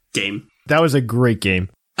such a game. That was a great game.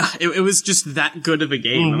 It was just that good of a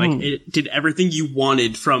game. Mm-hmm. Like, it did everything you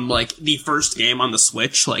wanted from, like, the first game on the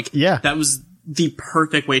Switch. Like, that was the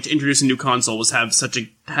perfect way to introduce a new console, was have such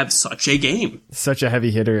a game. Such a heavy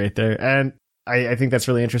hitter right there. And I think that's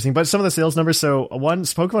really interesting. But some of the sales numbers, so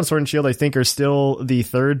Pokemon Sword and Shield, I think, are still the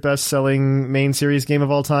third best-selling main series game of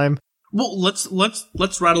all time. Well, let's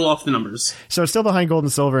rattle off the numbers. So it's still behind Gold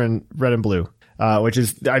and Silver and Red and Blue. which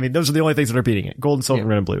is, I mean, those are the only things that are beating it. Gold and silver,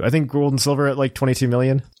 red and blue. I think gold and silver at like 22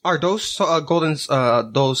 million. Are those gold and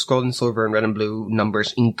silver and red and blue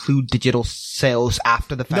numbers include digital sales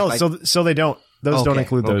after the fact? No, so they don't. Those don't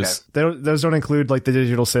include those. Those don't include like the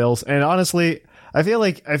digital sales. And honestly, I feel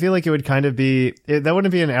like it would kind of be, that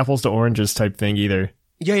wouldn't be an apples to oranges type thing either.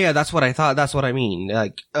 Yeah, that's what I thought. That's what I mean.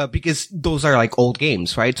 Like, because those are like old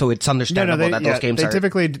games, right? So it's understandable that those games are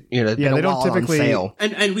typically, they don't typically sale.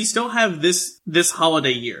 And we still have this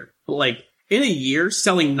holiday year. Like, in a year,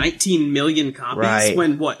 selling 19 million copies, right.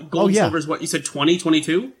 When what? Gold and silver is what you said, 20,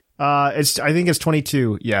 22? I think it's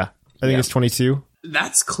 22. Yeah. I think it's 22.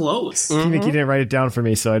 That's close. He didn't write it down for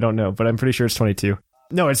me, so I don't know, but I'm pretty sure it's 22.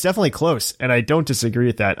 No, it's definitely close, and I don't disagree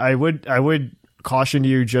with that. I would caution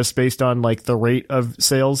you just based on like the rate of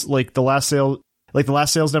sales, like the last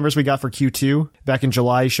sales numbers we got for Q2 back in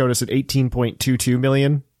July showed us at 18.22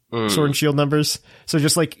 million Sword and Shield numbers. So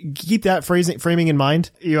just like keep that framing in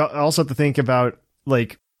mind. You also have to think about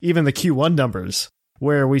like even the Q1 numbers,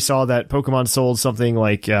 where we saw that Pokemon sold something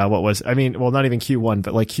like, not even Q1,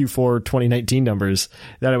 but like Q4 2019 numbers,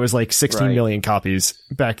 that it was like 16 million copies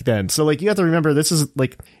back then. So like you have to remember, this is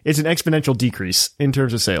like, it's an exponential decrease in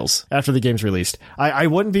terms of sales after the game's released. I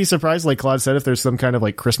wouldn't be surprised, like Claude said, if there's some kind of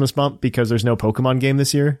like Christmas bump because there's no Pokemon game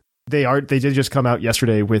this year. They did just come out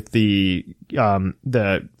yesterday with the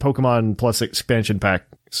Pokemon Plus expansion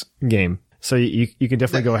packs game. So you can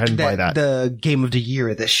definitely go ahead and buy that. The Game of the Year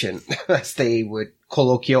edition, as they would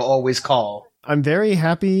colloquial always call. I'm very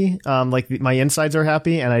happy. My insides are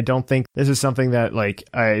happy, and I don't think this is something that like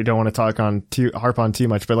I don't want to harp on too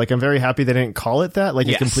much. But like I'm very happy they didn't call it that, like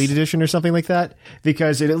a complete edition or something like that,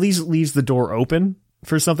 because it at least leaves the door open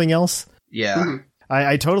for something else. Yeah. Mm-hmm.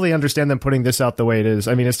 I totally understand them putting this out the way it is.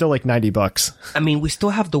 I mean, it's still like $90. I mean, we still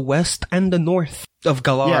have the west and the north of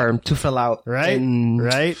Galar to fill out. Right.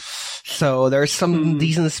 Right. So there's some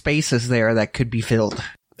decent spaces there that could be filled.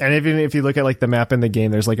 And even if you look at like the map in the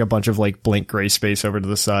game, there's like a bunch of like blank gray space over to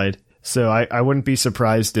the side. So I wouldn't be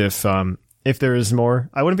surprised if there is more.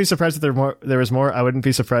 I wouldn't be surprised if there was more. I wouldn't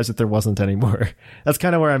be surprised if there wasn't any more. That's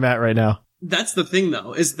kind of where I'm at right now. That's the thing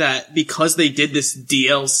though, is that because they did this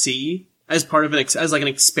DLC as part of as like an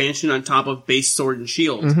expansion on top of base Sword and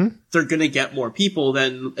Shield, they're gonna get more people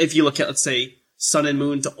than if you look at, let's say, Sun and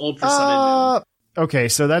Moon to Ultra Sun and Moon. Okay,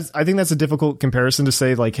 so I think that's a difficult comparison to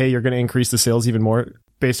say, like, hey, you're going to increase the sales even more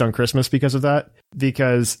based on Christmas because of that.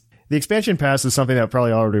 Because the expansion pass is something that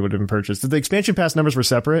probably already would have been purchased. If the expansion pass numbers were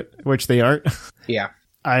separate, which they aren't,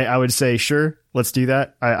 I would say, sure, let's do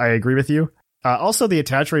that. I agree with you. Also, the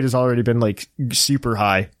attach rate has already been, like, super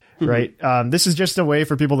high, right? This is just a way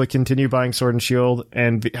for people to continue buying Sword and Shield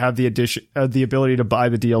and have the ability to buy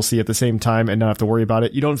the DLC at the same time and not have to worry about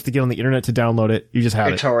it. You don't have to get on the internet to download it. You just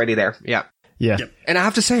have It's already there. Yeah. Yeah. Yep. And I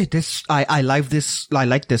have to say, I like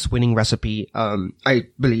this winning recipe. I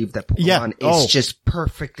believe that Pokemon is just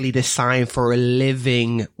perfectly designed for a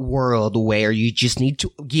living world where you just need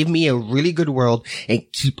to give me a really good world and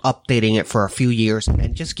keep updating it for a few years, and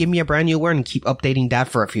then just give me a brand new world and keep updating that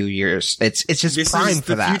for a few years. It's just this prime is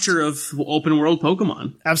for that. The future of open world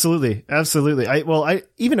Pokemon. Absolutely.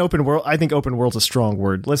 Even open world, I think open world's a strong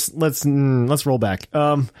word. Let's roll back.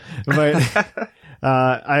 But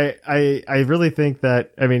I really think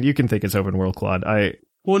that, I mean, you can think it's open world, Claude. I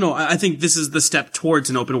think this is the step towards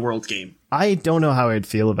an open world game. I don't know how I'd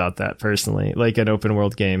feel about that personally, like an open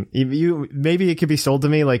world game. Maybe it could be sold to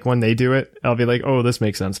me, like when they do it, I'll be like, oh, this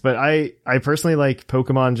makes sense. But I personally like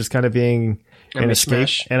Pokemon just kind of being an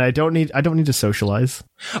escape, and I don't need to socialize.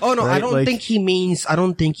 Oh no, right? I don't think he means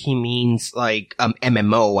like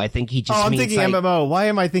MMO. I think he just I'm means thinking like, MMO. Why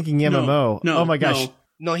am I thinking MMO? No, oh my gosh.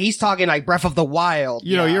 No, he's talking like Breath of the Wild.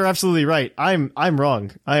 You know, you're absolutely right. I'm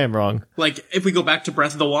wrong. I am wrong. Like, if we go back to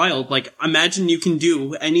Breath of the Wild, like, imagine you can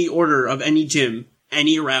do any order of any gym,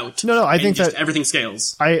 any route. No, I think that everything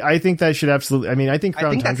scales. I think that should absolutely. I mean, I think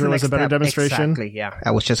Crown Tundra was a better demonstration. Exactly. Yeah,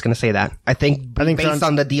 I was just gonna say that. I think based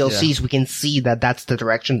on the DLCs, we can see that that's the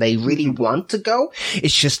direction they really want to go.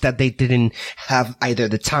 It's just that they didn't have either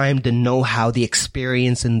the time, the know-how, the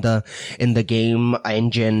experience in the game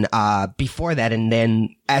engine before that, and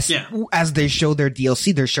then as they show their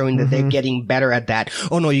DLC, they're showing that they're getting better at that.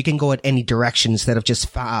 Oh no, you can go at any direction instead of just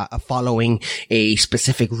following a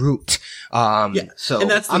specific route. So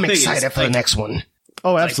I'm excited for the next one.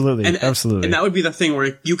 Oh, absolutely. Absolutely. And that would be the thing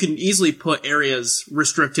where you can easily put areas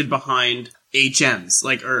restricted behind HMs,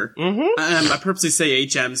 like, I purposely say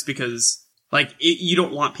HMs because, like, you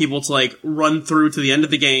don't want people to, like, run through to the end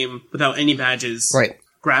of the game without any badges. Right.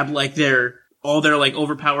 Grab, like, all their, like,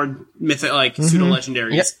 overpowered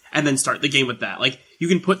pseudo-legendaries, and then start the game with that. Like, you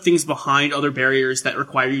can put things behind other barriers that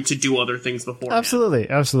require you to do other things before. Absolutely.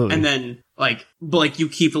 And then, but you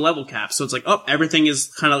keep the level cap. So it's like, oh, everything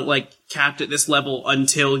is kind of like capped at this level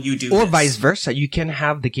until you do Or this. vice versa. You can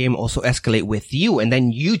have the game also escalate with you, and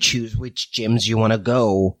then you choose which gyms you want to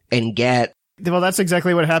go and get. Well, that's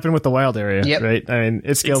exactly what happened with the wild area, right? I mean,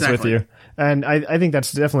 it scales with you. And I think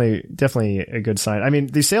that's definitely a good sign. I mean,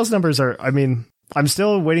 the sales numbers are, I'm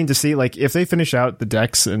still waiting to see, like, if they finish out the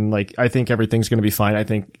decks and, like, I think everything's going to be fine. I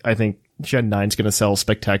think Gen 9's going to sell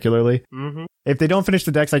spectacularly. Mm-hmm. If they don't finish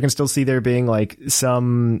the decks, I can still see there being, like, fix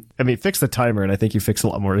the timer, and I think you fix a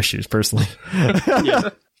lot more issues, personally.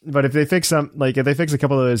 But if they fix a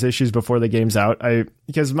couple of those issues before the game's out,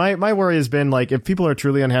 because my worry has been, like, if people are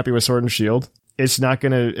truly unhappy with Sword and Shield, it's not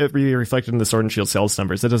going to be reflected in the Sword and Shield sales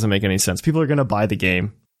numbers. That doesn't make any sense. People are going to buy the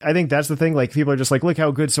game. I think that's the thing. Like, people are just like, look how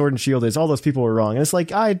good Sword and Shield is. All those people were wrong. And it's like,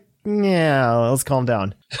 let's calm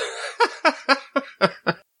down.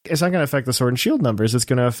 It's not going to affect the Sword and Shield numbers. It's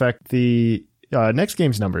going to affect the next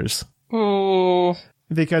game's numbers. Oh.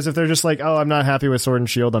 Because if they're just like, oh, I'm not happy with Sword and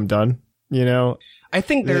Shield, I'm done. You know? I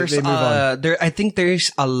think there's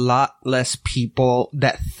a lot less people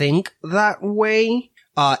that think that way.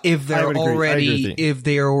 If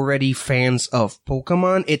they're already fans of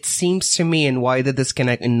Pokemon, it seems to me, and why the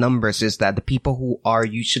disconnect in numbers is that the people who are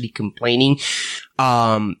usually complaining,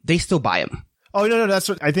 they still buy them. Oh, no, that's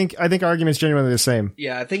what I think. I think our argument's genuinely the same.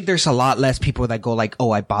 Yeah, I think there's a lot less people that go like,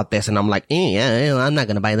 oh, I bought this, and I'm like, I'm not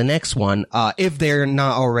gonna buy the next one. If they're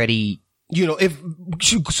not already, if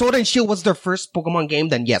Sword and Shield was their first Pokemon game,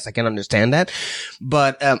 then yes, I can understand that.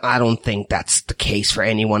 But, I don't think that's the case for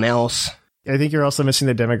anyone else. I think you're also missing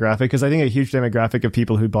the demographic, because I think a huge demographic of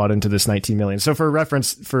people who bought into this 19 million. So for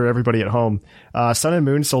reference, for everybody at home, Sun and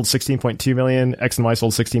Moon sold 16.2 million, X and Y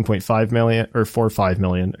sold 16.5 million, or 4.5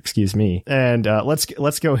 million, excuse me. And, let's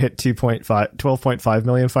go hit 12.5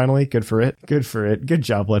 million finally. Good for it. Good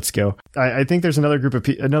job. Let's go. I think there's another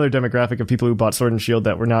another demographic of people who bought Sword and Shield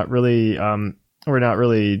that we're not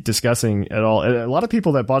really discussing at all. A lot of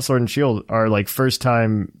people that bought Sword and Shield are like first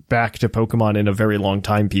time back to Pokemon in a very long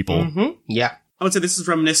time people. Mm-hmm. Yeah. I would say this is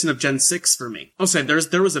reminiscent of Gen 6 for me. I'll say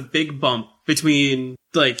there was a big bump between,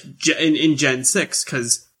 like, in Gen 6,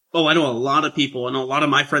 because, I know a lot of people, and a lot of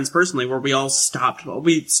my friends personally, where we stopped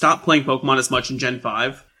playing Pokemon as much in Gen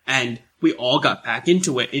 5, and we all got back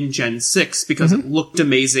into it in Gen 6 because it looked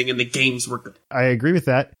amazing and the games were good. I agree with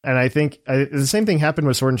that. And I think the same thing happened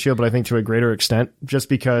with Sword and Shield, but I think to a greater extent, just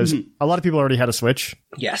because a lot of people already had a Switch.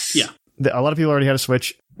 Yes. Yeah. A lot of people already had a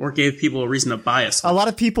Switch. Or gave people a reason to buy us. A lot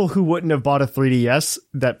of people who wouldn't have bought a 3DS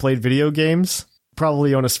that played video games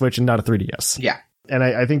probably own a Switch and not a 3DS. Yeah. And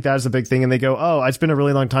I think that's a big thing. And they go, oh, it's been a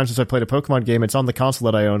really long time since I played a Pokemon game. It's on the console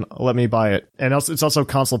that I own. Let me buy it. And also, it's also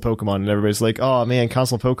console Pokemon. And everybody's like, oh, man,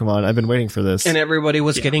 console Pokemon. I've been waiting for this. And everybody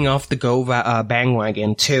was getting off the Go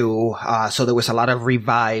bandwagon, too. So there was a lot of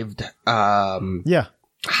revived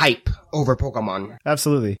hype over Pokemon.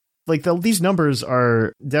 Absolutely. Like, these numbers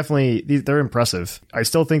are definitely, they're impressive. I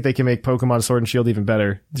still think they can make Pokemon Sword and Shield even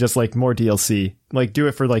better. Just, like, more DLC. Like, do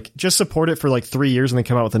it for, like, just support it for, like, 3 years and then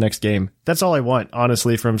come out with the next game. That's all I want,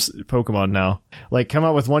 honestly, from Pokemon now. Like, come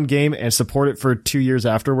out with one game and support it for 2 years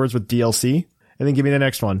afterwards with DLC, and then give me the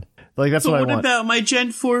next one. Like, that's what I want. What about my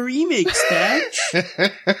Gen 4 remakes, Dad?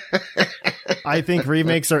 I think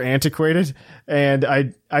remakes are antiquated, and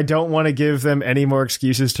I don't want to give them any more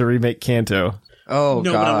excuses to remake Kanto. Oh,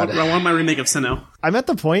 no, God. But I want my remake of Sinnoh. I'm at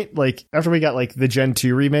the point, like, after we got, like, the Gen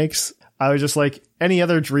 2 remakes, I was just like, any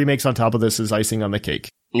other remakes on top of this is icing on the cake.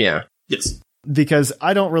 Yeah. Yes. Because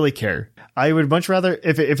I don't really care. I would much rather,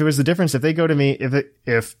 if it was the difference, if they go to me,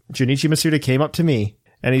 if Junichi Masuda came up to me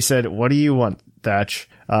and he said, what do you want, Thatch?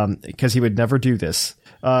 Because he would never do this.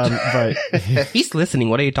 But he's listening.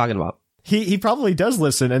 What are you talking about? He probably does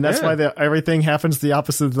listen, and that's why everything happens the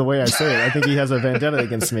opposite of the way I say it. I think he has a vendetta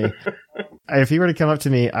against me. If he were to come up to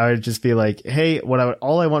me, I would just be like, hey,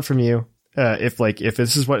 all I want from you, if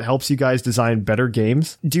this is what helps you guys design better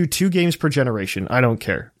games, do 2 games per generation. I don't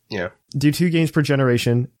care. Yeah. Do 2 games per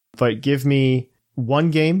generation, but give me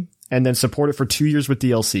 1 game and then support it for 2 years with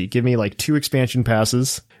DLC. Give me like 2 expansion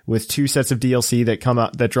passes with 2 sets of DLC that come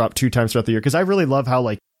out, that drop 2 times throughout the year. Cause I really love how,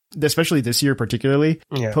 like, especially this year particularly,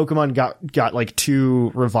 Pokemon got like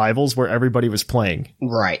 2 revivals where everybody was playing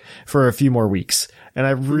for a few more weeks. And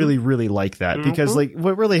I really, really like that because like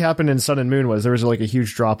what really happened in Sun and Moon was there was like a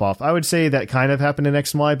huge drop off. I would say that kind of happened in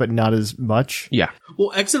X and Y, but not as much. Yeah.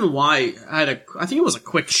 Well, X and Y had I think it was a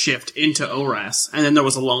quick shift into ORAS, and then there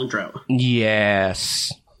was a long drought.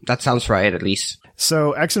 Yes. That sounds right, at least.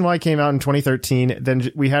 So X and Y came out in 2013.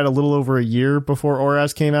 Then we had a little over a year before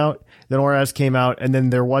ORAS came out. Then ORAS came out, and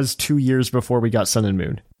then there was 2 years before we got Sun and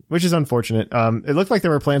Moon, which is unfortunate. It looked like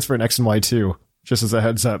there were plans for an X and Y too. Just as a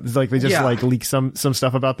heads up, it's like they just like leaked some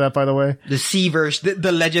stuff about that. By the way, the C version,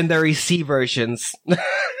 the legendary C versions.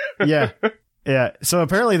 Yeah. So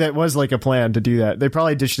apparently that was like a plan to do that. They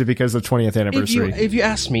probably ditched it because of the 20th anniversary. If you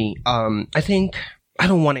ask me, I think I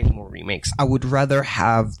don't want any more remakes. I would rather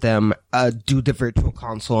have them do the Virtual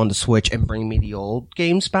Console on the Switch and bring me the old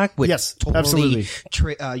games back. With absolutely.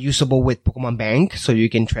 Usable with Pokemon Bank, so you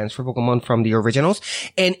can transfer Pokemon from the originals.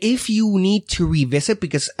 And if you need to revisit,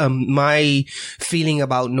 because my feeling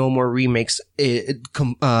about no more remakes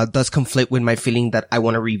does conflict with my feeling that I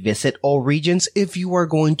want to revisit all regions. If you are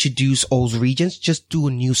going to do old regions, just do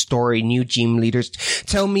a new story, new gym leaders.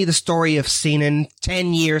 Tell me the story of Sinnoh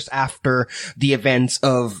 10 years after the events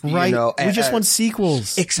of, we just want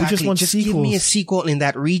sequels. Exactly. Just give me a sequel in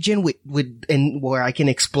that region and where I can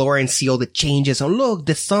explore and see all the changes. Oh, look,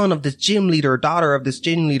 the son of this gym leader, daughter of this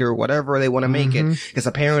gym leader, whatever they want to make it. Because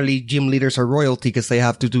apparently gym leaders are royalty because they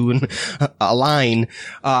have to do a line.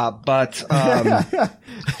 But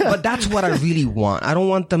that's what I really want. I don't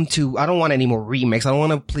want any more remakes. I don't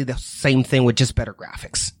want to play the same thing with just better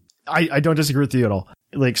graphics. I don't disagree with you at all.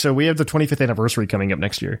 Like, so we have the 25th anniversary coming up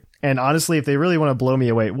next year. And honestly, if they really want to blow me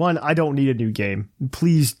away, one, I don't need a new game.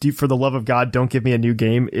 Please, for the love of God, don't give me a new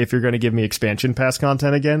game if you're going to give me expansion pass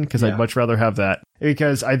content again, because I'd much rather have that.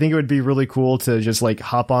 Because I think it would be really cool to just like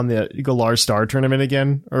hop on the Galar Star Tournament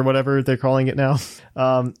again, or whatever they're calling it now.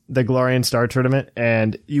 The Galarian Star Tournament,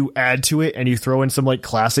 and you add to it and you throw in some like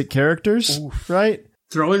classic characters, right?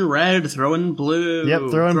 Throw in red, throw in blue.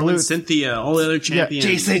 Yep, throw in blue. Cynthia, all the other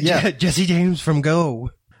champions. Jesse James from Go.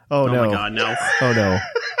 Oh no. My God, no. Oh no.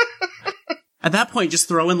 At that point, just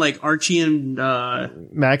throw in like Archie and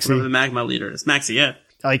Maxie. The Magma leaders. Maxie, yeah.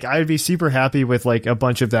 Like, I'd be super happy with like a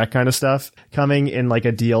bunch of that kind of stuff coming in like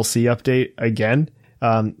a DLC update again.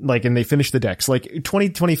 And they finish the decks. Like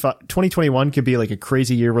 2021 could be like a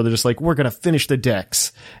crazy year where they're just like, we're going to finish the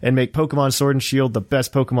decks and make Pokemon Sword and Shield the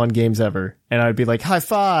best Pokemon games ever. And I'd be like, high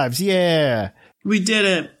fives. Yeah. We did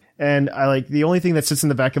it. And I like the only thing that sits in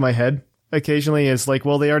the back of my head occasionally is like,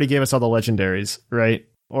 well, they already gave us all the legendaries, right?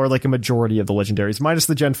 Or like a majority of the legendaries, minus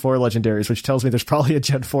the Gen 4 legendaries, which tells me there's probably a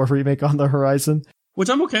Gen 4 remake on the horizon. Which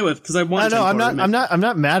I'm okay with, because I want. I'm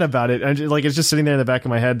not mad about it. It's just sitting there in the back of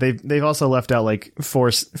my head. They've also left out like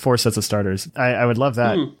four sets of starters. I would love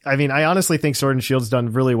that. I mean, I honestly think Sword and Shield's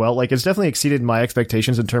done really well. Like, it's definitely exceeded my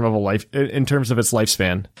expectations in terms of its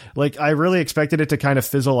lifespan. Like, I really expected it to kind of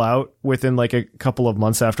fizzle out within like a couple of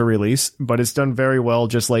months after release, but it's done very well,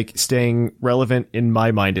 just like staying relevant in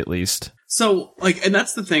my mind at least. So, like, and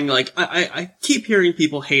that's the thing. Like, I keep hearing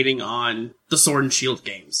people hating on the Sword and Shield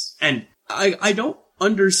games, and I don't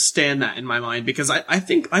understand that in my mind, because I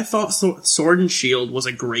thought Sword and Shield was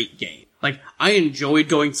a great game. Like, I enjoyed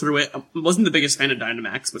going through it. I wasn't the biggest fan of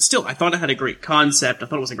Dynamax, but still, I thought it had a great concept. I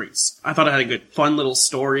thought it had a good, fun little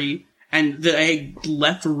story, and that I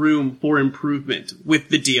left room for improvement with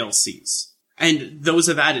the DLCs. And thode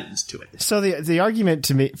have added to it. So the argument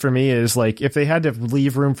for me is like, if they had to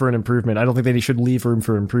leave room for an improvement, I don't think they should leave room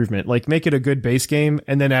for improvement. Like, make it a good base game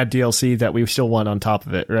and then add DLC that we still want on top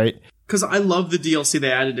of it, right? Because I love the DLC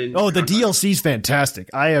they added in. Oh, the DLC's fantastic.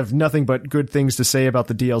 I have nothing but good things to say about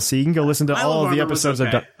the DLC. You can go listen to all of the episodes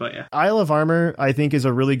I've done. But yeah. Isle of Armor, I think, is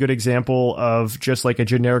a really good example of just like a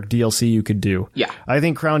generic DLC you could do. Yeah. I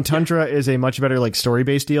think Crown Tundra is a much better like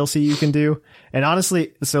story-based DLC you can do. And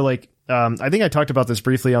honestly, so like, I think I talked about this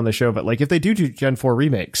briefly on the show, but like, if they do Gen 4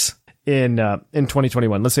 remakes in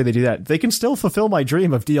 2021, let's say they do that, they can still fulfill my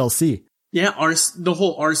dream of DLC. Yeah, the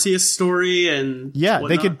whole Arceus story and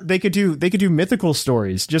whatnot. they could do mythical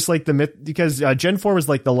stories, just like because Gen 4 was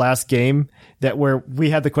like the last game where we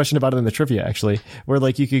had the question about it in the trivia, actually, where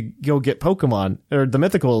like you could go get Pokemon or the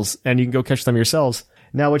mythicals and you can go catch them yourselves.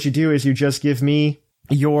 Now what you do is you just give me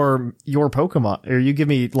your Pokemon, or you give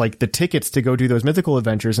me like the tickets to go do those mythical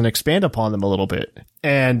adventures and expand upon them a little bit.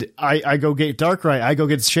 And I go get Darkrai, I go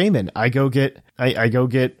get Shaman, I go get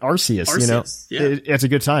Arceus, you know? Yeah. It's a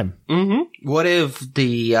good time. Mm-hmm. What if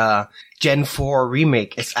the Gen 4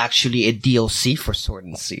 remake is actually a DLC for Sword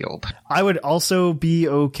and Shield? I would also be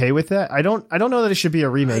okay with that. I don't know that it should be a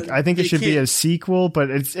remake. I think it should be a sequel, but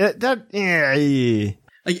like, you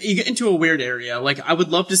get into a weird area. Like, I would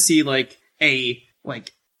love to see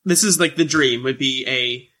this is like the dream would be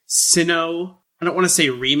a Sinnoh. I don't want to say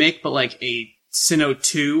remake, but like a Sinnoh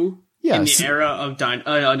 2 in the era of not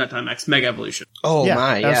Dynamax, Mega Evolution. Oh yeah,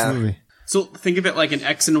 my, yeah. Absolutely. So think of it like an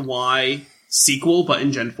X and Y sequel, but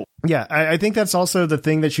in Gen 4. Yeah, I think that's also the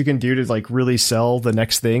thing that you can do to like really sell the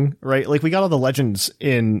next thing, right? Like we got all the legends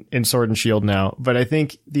in Sword and Shield now, but I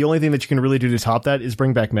think the only thing that you can really do to top that is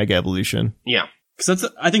bring back Mega Evolution. Yeah. Because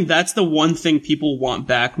I think that's the one thing people want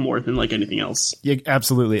back more than like anything else. Yeah,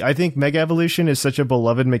 absolutely. I think Mega Evolution is such a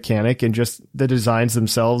beloved mechanic, and just the designs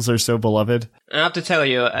themselves are so beloved. I have to tell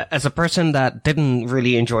you, as a person that didn't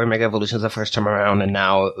really enjoy Mega Evolutions the first time around, and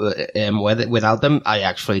now without them, I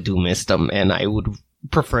actually do miss them, and I would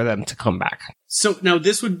prefer them to come back. So now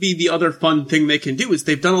this would be the other fun thing they can do is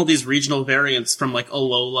they've done all these regional variants from like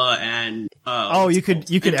Alola and you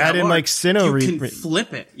could add in like Sinnoh. You can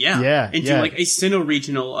flip it, and do like a Sinnoh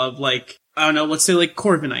regional of like, I don't know, let's say like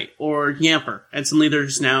Corviknight or Yamper, and suddenly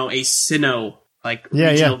there's now a Sinnoh like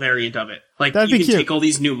regional variant of it. Like you can take all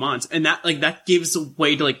these new mons, and that gives a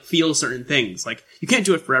way to like feel certain things. Like you can't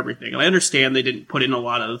do it for everything. And I understand they didn't put in a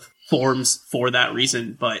lot of forms for that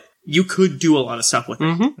reason, but you could do a lot of stuff with it.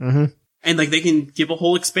 Mm-hmm. Mm-hmm. And like they can give a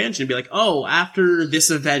whole expansion and be like, oh, after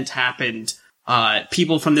this event happened,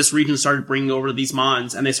 people from this region started bringing over these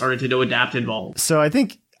mons and they started to do adapt and evolve. So I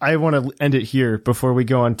think I want to end it here before we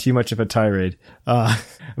go on too much of a tirade. I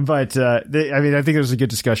think it was a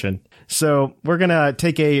good discussion. So we're going to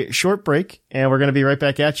take a short break and we're going to be right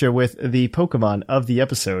back at you with the Pokemon of the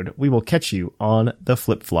episode. We will catch you on the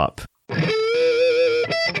flip flop.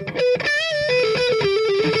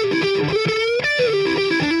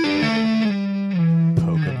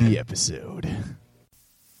 The episode.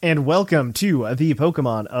 And welcome to the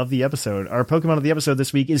Pokemon of the episode. Our Pokemon of the episode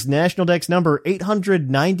this week is National Dex number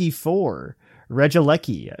 894,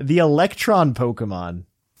 Regieleki, the Electron Pokemon.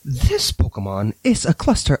 This Pokemon is a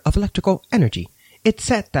cluster of electrical energy. It's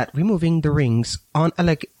said that removing the rings on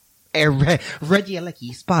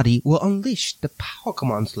Regieleki's body will unleash the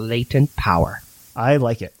Pokemon's latent power. I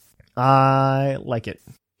like it.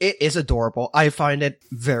 It is adorable. I find it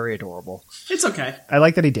very adorable. It's okay. I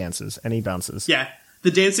like that he dances and he bounces. Yeah, the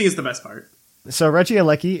dancing is the best part. So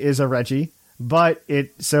Regieleki is a Regi, but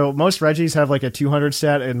most Regis have like a 200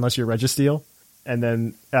 stat unless you're Registeel. And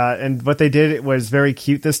then, and what they did was very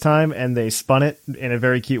cute this time, and they spun it in a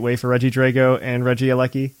very cute way for Regidrago and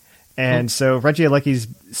Regieleki. And so Regieleki's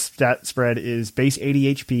stat spread is base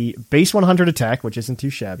 80 HP, base 100 attack, which isn't too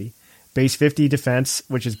shabby, base 50 defense,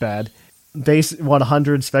 which is bad, base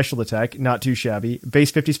 100 special attack, not too shabby,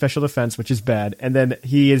 base 50 special defense, which is bad, and then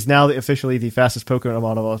he is now officially the fastest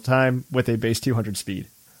Pokemon of all time with a base 200 speed.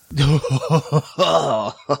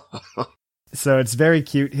 So it's very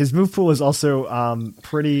cute. His move pool is also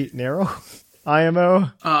pretty narrow. IMO.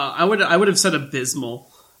 I would have said abysmal.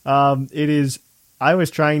 It is. I was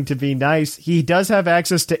trying to be nice. He does have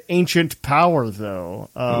access to ancient power though,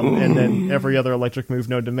 and then every other electric move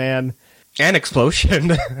known to man. And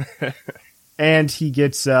explosion. And he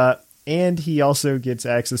gets, and he also gets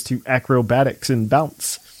access to acrobatics and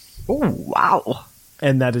bounce. Oh, wow.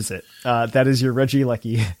 And that is it. That is your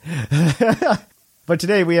Regieleki. But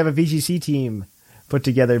today we have a VGC team put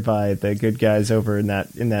together by the good guys over in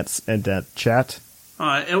that chat.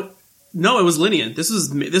 No, it was Linian. This was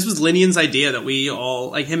Linian's idea that we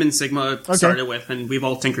all, like him and Sigma started with, and we've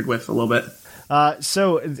all tinkered with a little bit.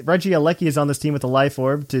 So Regieleki is on this team with the Life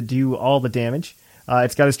Orb to do all the damage.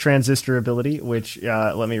 It's got his Transistor ability, which,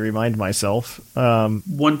 let me remind myself.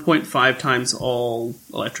 1.5 times all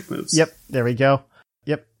electric moves. Yep, there we go.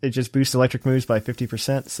 Yep, it just boosts electric moves by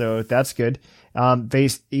 50%, so that's good.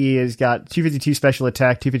 He has got 252 special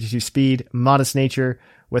attack, 252 speed, modest nature,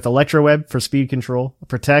 with Electro Web for speed control,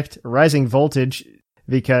 Protect, Rising Voltage,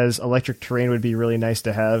 because electric terrain would be really nice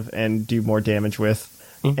to have and do more damage with.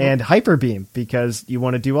 Mm-hmm. And Hyper Beam, because you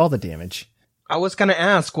want to do all the damage. I was gonna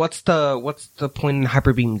ask, what's the point in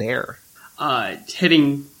Hyper Beam there?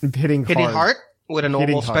 Hitting hard with a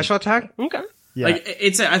normal special attack. Okay, yeah. Like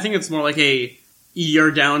I think it's more like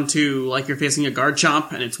you're down to like you're facing a guard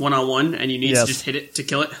chomp and it's 1-on-1 and you need to just hit it to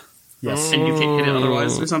kill it. Yes, and you can't hit it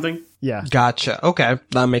otherwise or something. Yeah, gotcha. Okay,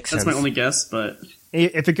 that makes sense. That's my only guess, but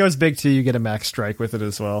if it goes big too, you get a max strike with it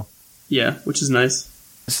as well. Yeah, which is nice.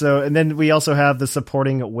 So, and then we also have the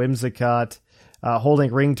supporting Whimsicott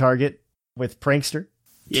holding ring target with Prankster,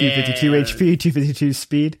 252 HP, 252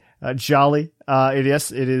 speed, Jolly. It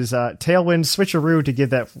is Tailwind Switcheroo to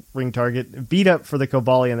give that ring target, Beat Up for the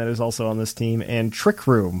Cobalion that is also on this team, and Trick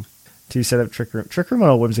Room to set up Trick Room. Trick Room on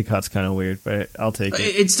a Whimsicott's kind of weird, but I'll take it.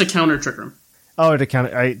 It's to counter Trick Room. Oh, to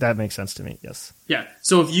counter, that makes sense to me, yes. Yeah,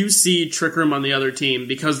 so if you see Trick Room on the other team,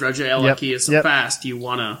 because Regieleki is so fast, you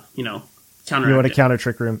want to, counter. You want to counter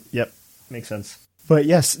Trick Room. Yep, makes sense. But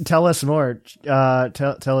yes, tell us more.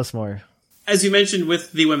 Tell us more. As you mentioned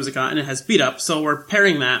with the Whimsicott, and it has Beat Up, so we're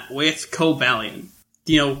pairing that with Cobalion.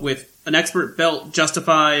 with an expert belt,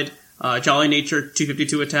 Justified, Jolly Nature,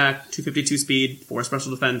 252 attack, 252 speed, 4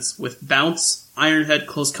 special defense, with Bounce, Ironhead,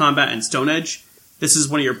 Close Combat, and Stone Edge. This is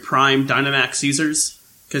one of your prime Dynamax users,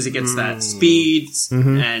 because it gets that speed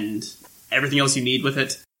and everything else you need with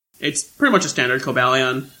it. It's pretty much a standard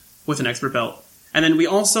Cobalion with an expert belt. And then we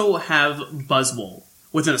also have Buzzwole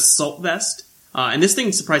with an Assault Vest. And this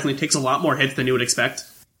thing surprisingly takes a lot more hits than you would expect.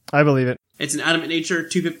 I believe it. It's an Adamant Nature,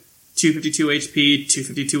 252 HP,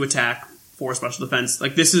 252 attack, 4 special defense.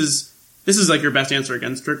 Like, this is like your best answer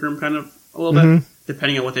against Trick Room, kind of, a little bit,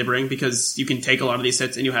 depending on what they bring, because you can take a lot of these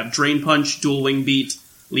hits, and you have Drain Punch, Dual Wing Beat,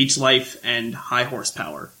 Leech Life, and High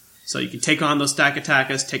Horsepower. So you can take on those Stack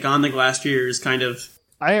Attackers, take on the Glastriers, kind of.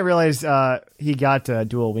 I didn't realize he got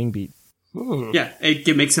Dual Wing Beat. Yeah,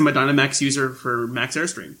 it makes him a Dynamax user for Max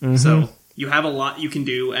Airstream. So you have a lot you can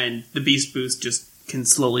do, and the Beast Boost just can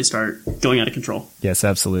slowly start going out of control. Yes,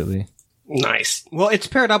 absolutely. Nice. Well, it's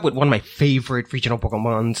paired up with one of my favorite regional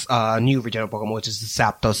Pokemon's, new regional Pokemon, which is the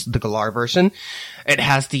Zapdos, the Galar version. It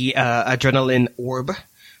has the Adrenaline Orb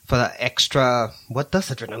for the extra... What does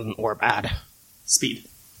Adrenaline Orb add? Speed.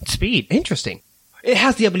 Interesting. It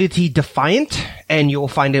has the ability Defiant, and you'll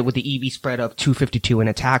find it with the EV spread of 252 in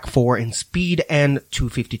attack, 4 in speed, and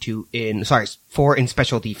 4 in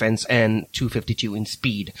special defense, and 252 in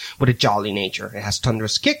speed, with a Jolly Nature. It has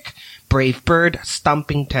Thunderous Kick, Brave Bird,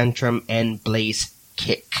 Stomping Tantrum, and Blaze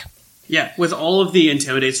Kick. Yeah, with all of the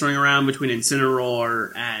Intimidates running around between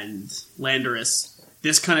Incineroar and Landorus,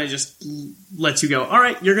 this kind of just lets you go,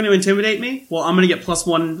 alright, you're going to intimidate me? Well, I'm going to get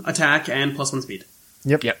 +1 attack and +1 speed.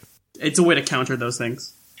 Yep. It's a way to counter those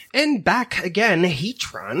things. And back again,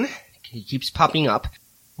 Heatran. He keeps popping up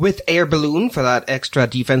with Air Balloon for that extra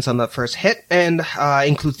defense on the first hit, and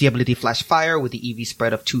includes the ability Flash Fire with the EV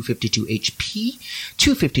spread of 252 HP,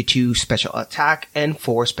 252 special attack, and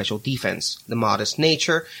 4 special defense. The Modest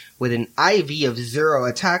Nature with an IV of 0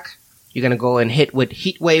 attack. You're gonna go and hit with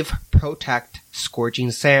Heat Wave, Protect, Scorching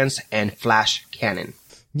Sands, and Flash Cannon.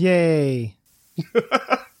 Yay.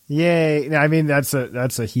 Yay. I mean, that's a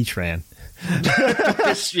Heatran.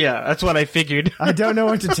 Yeah, that's what I figured. I don't know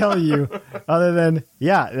what to tell you other than,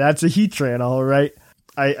 yeah, that's a Heatran, all right.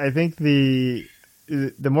 I think the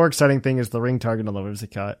more exciting thing is the ring target on the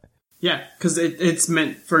Whimsicott. Yeah, because it's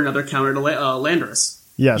meant for another counter to Landorus.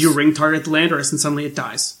 Yes. You ring target the Landorus and suddenly it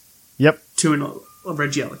dies. Yep. To a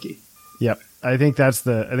Regieleki. Yep. I think that's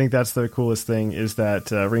the coolest thing is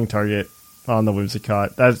that ring target on the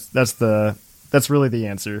Whimsicott. That's really the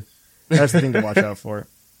answer. That's the thing to watch out for.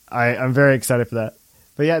 I'm very excited for that.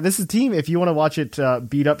 But yeah, this is Team. If you want to watch it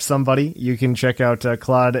beat up somebody, you can check out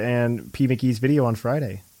Claude and P. McKee's video on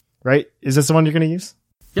Friday. Right? Is this the one you're going to use?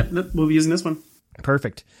 Yep, we'll be using this one.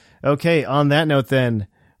 Perfect. Okay, on that note then,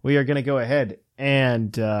 we are going to go ahead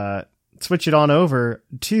and switch it on over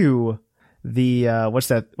to the, what's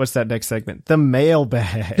that next segment? The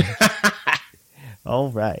mailbag. All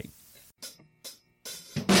right.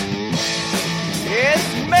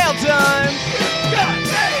 It's mail time!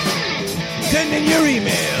 Send in your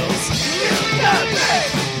emails!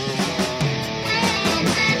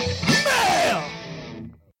 Mail!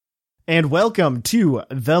 And welcome to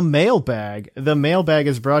The Mailbag. The Mailbag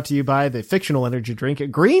is brought to you by the fictional energy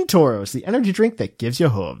drink Green Tauros, the energy drink that gives you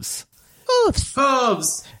hooves.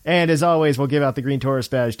 Hooves! And as always, we'll give out the Green Tauros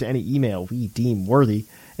badge to any email we deem worthy.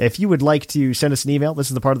 If you would like to send us an email, this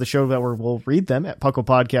is the part of the show that we'll read them at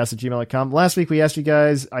pucklepodcast@gmail.com. Last week we asked you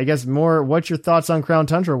guys, I guess, more what your thoughts on Crown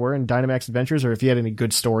Tundra were in Dynamax Adventures, or if you had any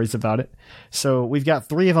good stories about it. So we've got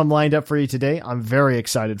 3 of them lined up for you today. I'm very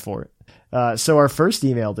excited for it. So our first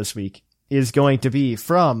email this week is going to be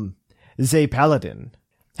from Zay Paladin.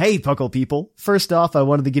 Hey, Puckle people. First off, I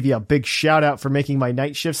wanted to give you a big shout out for making my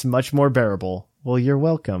night shifts much more bearable. Well, you're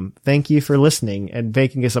welcome. Thank you for listening and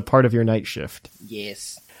making us a part of your night shift.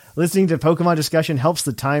 Yes. Listening to Pokemon discussion helps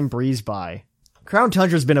the time breeze by. Crown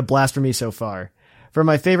Tundra's been a blast for me so far. From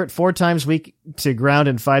my favorite 4 times week to ground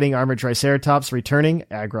and fighting Armored Triceratops returning,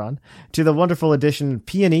 Aggron, to the wonderful addition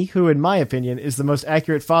Peony, who in my opinion is the most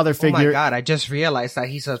accurate father figure. Oh my god, I just realized that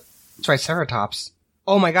he's a Triceratops.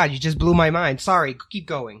 Oh my god, you just blew my mind. Sorry, keep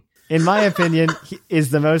going. In my opinion, he is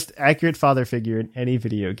the most accurate father figure in any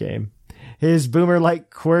video game. His boomer-like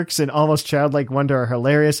quirks and almost childlike wonder are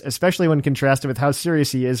hilarious, especially when contrasted with how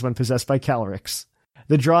serious he is when possessed by Calyrex.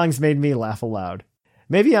 The drawings made me laugh aloud.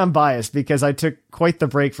 Maybe I'm biased because I took quite the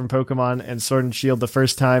break from Pokemon and Sword and Shield the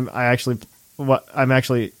first time and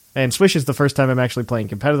Swish is the first time I'm actually playing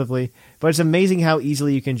competitively, but it's amazing how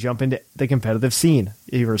easily you can jump into the competitive scene.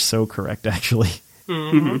 You were so correct, actually.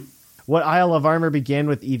 Mm-hmm. What Isle of Armor began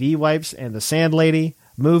with EV wipes and the Sand Lady,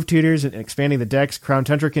 move tutors and expanding the decks, Crown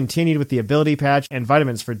Tundra continued with the ability patch and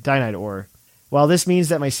vitamins for Dynite Ore. While this means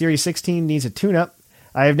that my Series 16 needs a tune-up,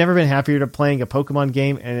 I have never been happier to playing a Pokemon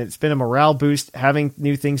game, and it's been a morale boost having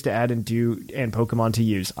new things to add and do and Pokemon to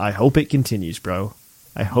use. I hope it continues, bro.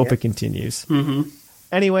 I hope it continues. Mm-hmm.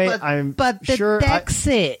 Anyway, but sure...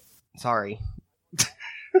 Dexit. Sorry.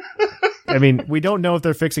 I mean, we don't know if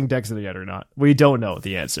they're fixing Dexit yet or not. We don't know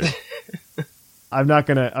the answer. I'm not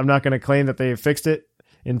gonna claim that they fixed it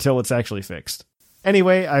until it's actually fixed.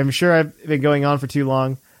 Anyway, I'm sure I've been going on for too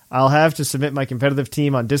long. I'll have to submit my competitive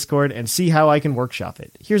team on Discord and see how I can workshop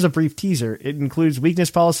it. Here's a brief teaser. It includes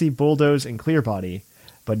Weakness Policy, Bulldoze, and Clear Body,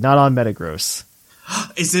 but not on Metagross.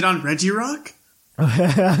 Is it on Regirock?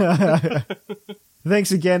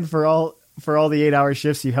 Thanks again for all the 8-hour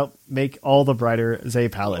shifts. You helped make all the brighter, Zay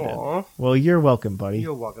Paladin. Aww. Well, you're welcome, buddy.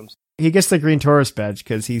 You're welcome. He gets the Green Taurus badge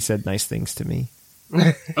because he said nice things to me.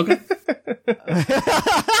 Okay.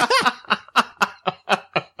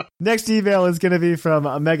 Next email is going to be from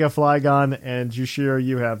Omega Flygon, and Jushiro,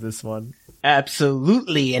 you have this one.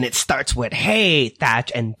 Absolutely, and it starts with, "Hey,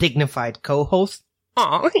 Thatch and dignified co-host."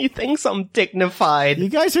 Aw, he thinks I'm dignified. You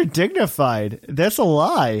guys are dignified. That's a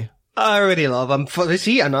lie. I already love him.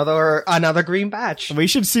 See, another green badge. We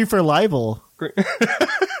should sue for libel.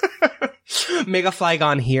 Mega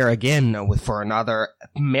Flygon here again for another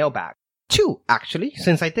mailbag. 2, actually,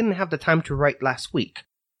 since I didn't have the time to write last week.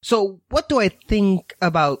 So, what do I think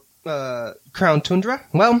about Crown Tundra?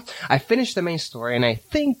 Well, I finished the main story, and I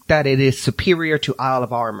think that it is superior to Isle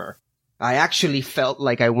of Armor. I actually felt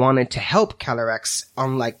like I wanted to help Calyrex,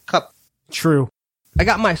 unlike Cup. True. I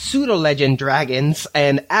got my pseudo-legend dragons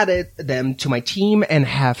and added them to my team and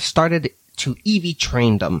have started to EV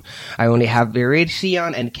train them. I only have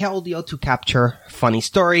Viridian and Keldeo to capture. Funny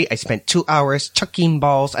story, I spent 2 hours chucking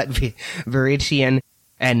balls at Viridian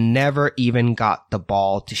and never even got the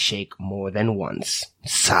ball to shake more than once.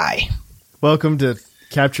 Sigh. Welcome to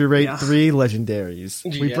Capture Rate 3 Legendaries.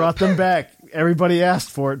 We brought them back. Everybody asked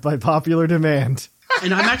for it by popular demand.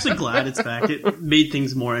 And I'm actually glad it's back. It made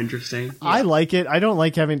things more interesting. Yeah. I like it. I don't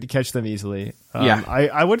like having to catch them easily. Yeah.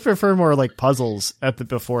 I would prefer more like puzzles at the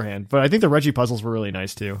beforehand, but I think the Reggie puzzles were really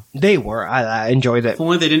nice too. They were. I enjoyed it. If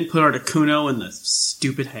only they didn't put Articuno in the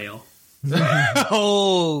stupid hail.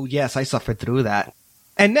 Oh, yes, I suffered through that.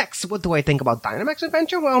 And next, what do I think about Dynamax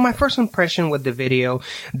Adventure? Well, my first impression with the video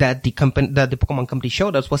that the Pokemon Company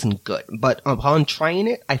showed us wasn't good. But upon trying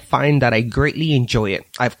it, I find that I greatly enjoy it.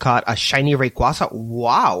 I've caught a shiny Rayquaza,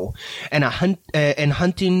 wow, and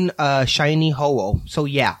hunting shiny Ho-Oh. So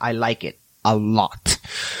yeah, I like it a lot.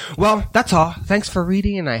 Well, that's all. Thanks for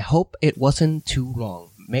reading, and I hope it wasn't too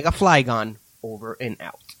long. Mega Flygon, over and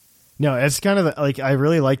out. No, it's kind of like, I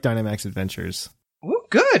really like Dynamax Adventures. Ooh,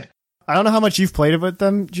 good. I don't know how much you've played with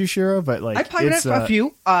them, Jushiro, but like I played it a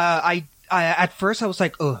few. I at first I was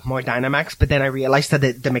like, oh, more Dynamax, but then I realized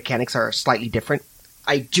that the mechanics are slightly different.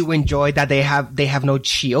 I do enjoy that they have no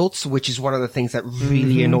shields, which is one of the things that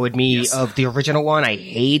really annoyed me of the original one.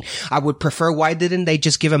 I would prefer, why didn't they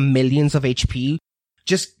just give him millions of HP?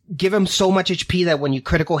 Just give him so much HP that when you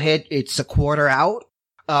critical hit, it's a quarter out.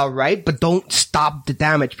 Right? But don't stop the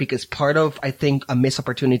damage, because part of, I think, a missed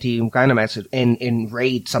opportunity in Dynamax in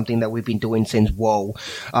Raid, something that we've been doing since World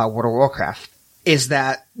of Warcraft, is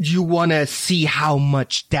that you want to see how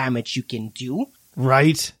much damage you can do.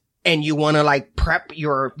 Right. And you want to like prep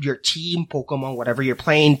your team, Pokemon, whatever you're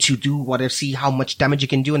playing, to do whatever, see how much damage you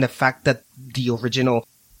can do. And the fact that the original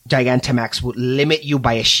Gigantamax would limit you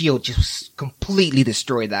by a shield just completely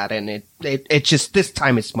destroy that. And it just, this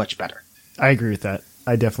time it's much better. I agree with that.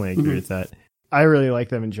 I definitely agree with that. I really like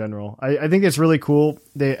them in general. I think it's really cool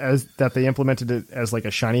that they implemented it as like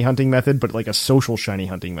a shiny hunting method, but like a social shiny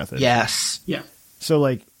hunting method. Yes. Yeah. So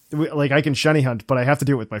like I can shiny hunt, but I have to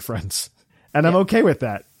do it with my friends. And I'm okay with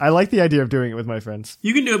that. I like the idea of doing it with my friends.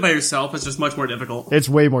 You can do it by yourself. It's just much more difficult. It's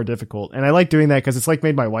way more difficult. And I like doing that because it's like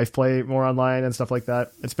made my wife play more online and stuff like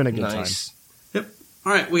that. It's been a good time. Yep.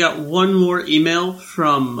 All right. We got one more email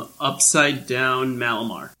from Upside Down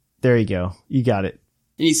Malamar. There you go. You got it.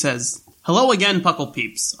 And he says, hello again, Puckle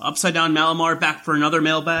Peeps. Upside Down Malamar back for another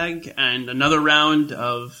mailbag and another round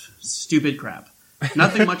of stupid crap.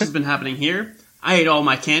 Nothing much has been happening here. I ate all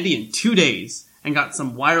my candy in 2 days and got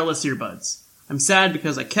some wireless earbuds. I'm sad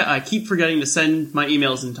because I keep forgetting to send my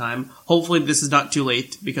emails in time. Hopefully this is not too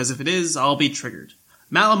late, because if it is, I'll be triggered.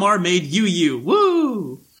 Malamar made you.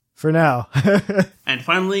 Woo! For now. And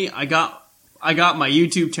finally, I got my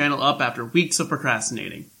YouTube channel up after weeks of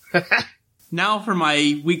procrastinating. Now for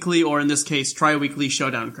my weekly, or in this case, tri-weekly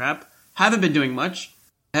showdown crap. Haven't been doing much.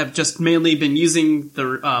 I have just mainly been using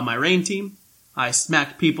my rain team. I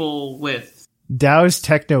smacked people with Dow's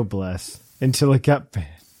Technoblast until it got banned.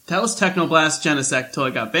 That was Technoblast Genesect until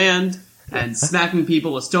it got banned, and smacking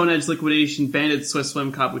people with Stone Edge Liquidation, Banded Swiss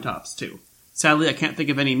Swim, Kabutops too. Sadly, I can't think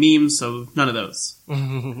of any memes, so none of those.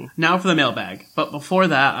 Now for the mailbag. But before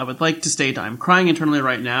that, I would like to state I'm crying internally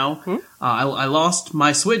right now. I lost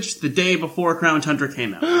my Switch the day before Crown Tundra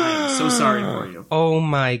came out. I am so sorry for you. Oh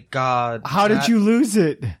my god. How did you lose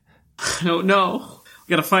it? I don't know.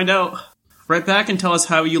 We gotta find out. Write back and tell us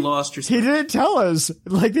how you lost your Switch. He didn't tell us.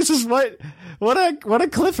 Like, this is what a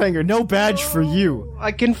cliffhanger. No badge for you.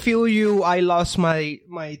 I can feel you. I lost my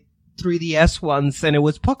 3DS once, and it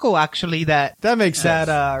was Puckle actually that makes sense.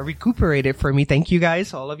 That recuperated for me. Thank you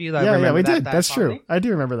guys, all of you that remember we that. did. That's true. I do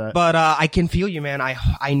remember that. But I can feel you, man.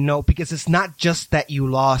 I know, because it's not just that you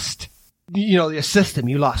lost, your system.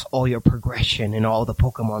 You lost all your progression and all the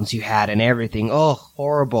Pokemons you had and everything. Oh,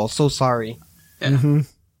 horrible. So sorry. Yeah. Mm-hmm.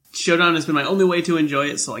 Showdown has been my only way to enjoy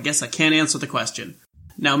it, so I guess I can't answer the question.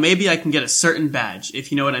 Now, maybe I can get a certain badge,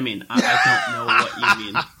 if you know what I mean. I don't know what you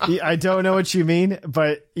mean. I don't know what you mean,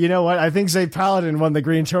 but you know what? I think Zay Paladin won the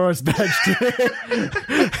Green Tauros badge today.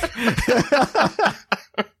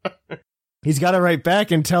 He's got to write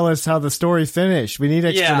back and tell us how the story finished. We need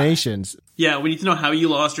explanations. Yeah, we need to know how you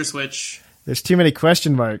lost your Switch. There's too many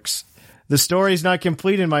question marks. The story's not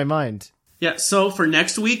complete in my mind. Yeah, so for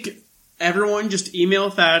next week, everyone just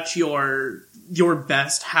email Thatch your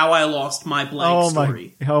best how I lost my blank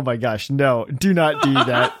story. Oh my gosh, no. Do not do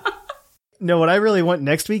that. No, what I really want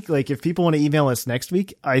next week, like if people want to email us next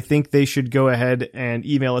week, I think they should go ahead and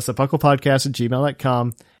email us at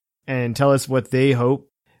pucklepodcast@gmail.com and tell us what they hope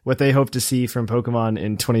to see from Pokemon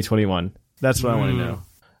in 2021. That's what I want to know.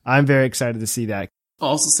 I'm very excited to see that.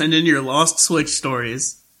 Also send in your lost Switch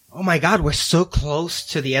stories. Oh my god, we're so close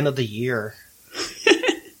to the end of the year.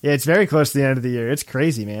 Yeah, it's very close to the end of the year. It's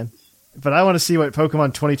crazy, man. But I want to see what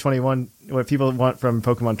Pokemon 2021, what people want from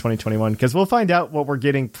Pokemon 2021, because we'll find out what we're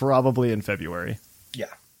getting probably in February. Yeah.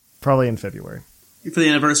 Probably in February. For the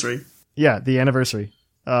anniversary. Yeah, the anniversary.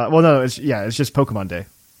 Well, no, it's just Pokemon Day.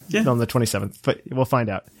 Yeah. On the 27th, but we'll find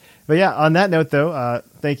out. But yeah, on that note, though,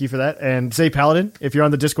 thank you for that. And Zay Paladin, if you're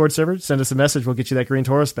on the Discord server, send us a message. We'll get you that Green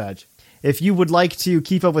Tauros badge. If you would like to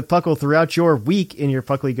keep up with Puckle throughout your week in your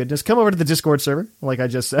Puckly goodness, come over to the Discord server, like I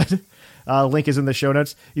just said. Link is in the show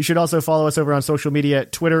notes. You should also follow us over on social media,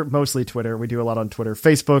 Twitter, mostly Twitter. We do a lot on Twitter,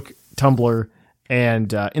 Facebook, Tumblr, and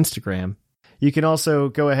Instagram. You can also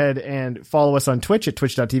go ahead and follow us on Twitch at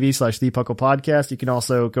twitch.tv/thepucklepodcast. You can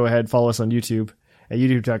also go ahead and follow us on YouTube at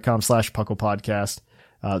youtube.com/pucklepodcast.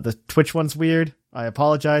 The Twitch one's weird. I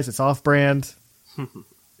apologize. It's off-brand.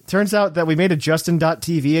 Turns out that we made a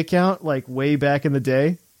Justin.tv account like way back in the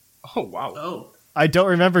day. Oh, wow. Oh. I don't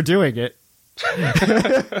remember doing it.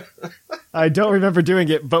 I don't remember doing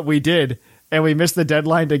it, but we did. And we missed the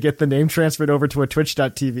deadline to get the name transferred over to a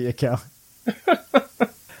Twitch.tv account.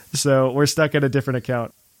 So we're stuck at a different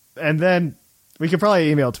account. And then we could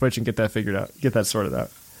probably email Twitch and get that figured out, get that sorted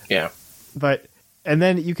out. Yeah. And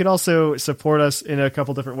then you can also support us in a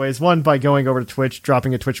couple different ways. One, by going over to Twitch,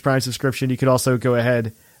 dropping a Twitch Prime subscription. You could also go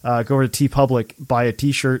ahead, go over to TeePublic, buy a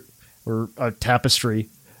t-shirt or a tapestry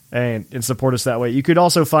and support us that way. You could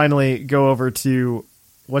also finally go over to,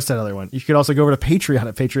 what's that other one? You could also go over to Patreon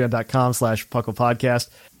at patreon.com/pucklepodcast.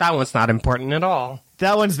 That one's not important at all.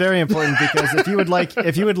 That one's very important because if you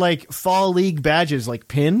would like Fall League badges like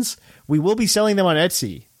pins, we will be selling them on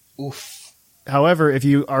Etsy. Oof. However, if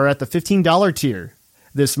you are at the $15 tier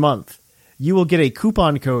this month, you will get a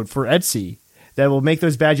coupon code for Etsy that will make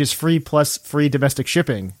those badges free plus free domestic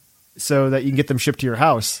shipping so that you can get them shipped to your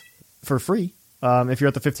house for free if you're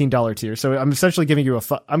at the $15 tier. So I'm essentially giving you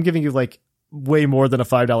I'm giving you like way more than a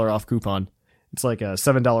 $5 off coupon. It's like a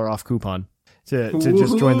 $7 off coupon to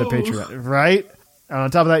just join the Patreon, right? And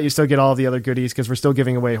on top of that, you still get all the other goodies because we're still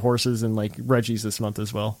giving away horses and like Reggies this month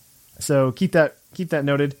as well. So keep that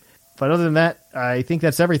noted. But other than that, I think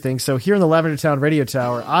that's everything. So here in the Lavender Town Radio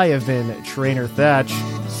Tower, I have been Trainer Thatch.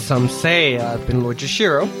 Some say I've been Lord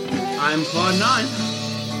Yashiro. I'm Claude 9.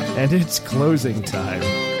 And it's closing time.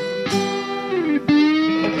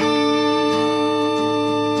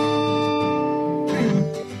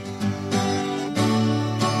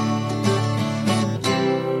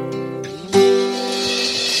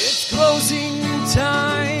 It's closing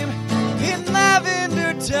time in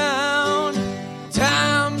Lavender Town.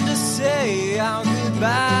 Time to say our goodbyes.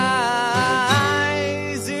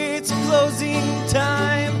 It's closing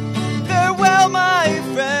time. Farewell, my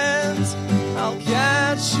friends. I'll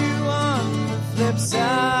catch you on the flip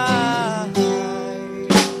side.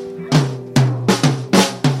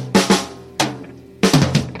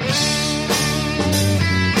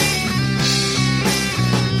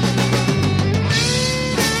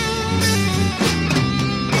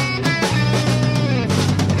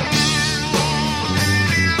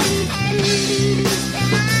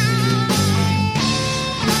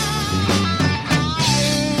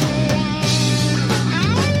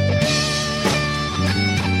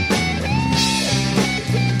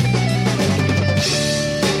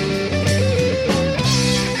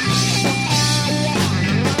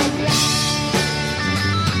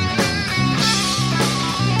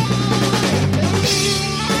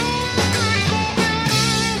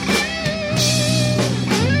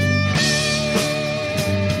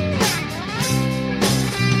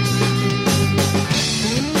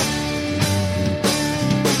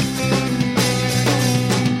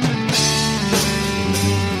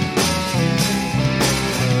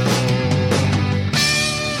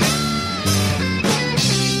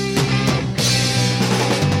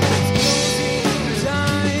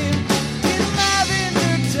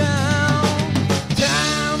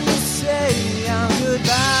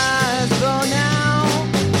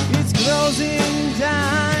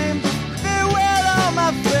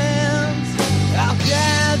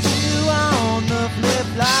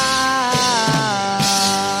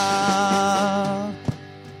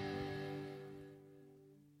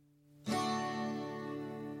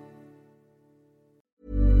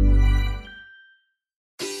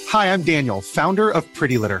 Hi, I'm Daniel, founder of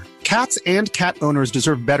Pretty Litter. Cats and cat owners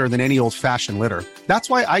deserve better than any old-fashioned litter. That's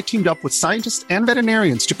why I teamed up with scientists and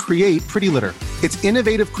veterinarians to create Pretty Litter. Its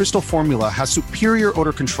innovative crystal formula has superior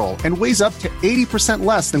odor control and weighs up to 80%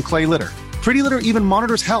 less than clay litter. Pretty Litter even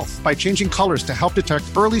monitors health by changing colors to help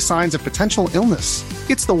detect early signs of potential illness.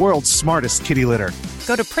 It's the world's smartest kitty litter.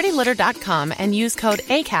 Go to prettylitter.com and use code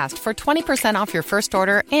ACAST for 20% off your first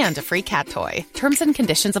order and a free cat toy. Terms and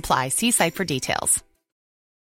conditions apply. See site for details.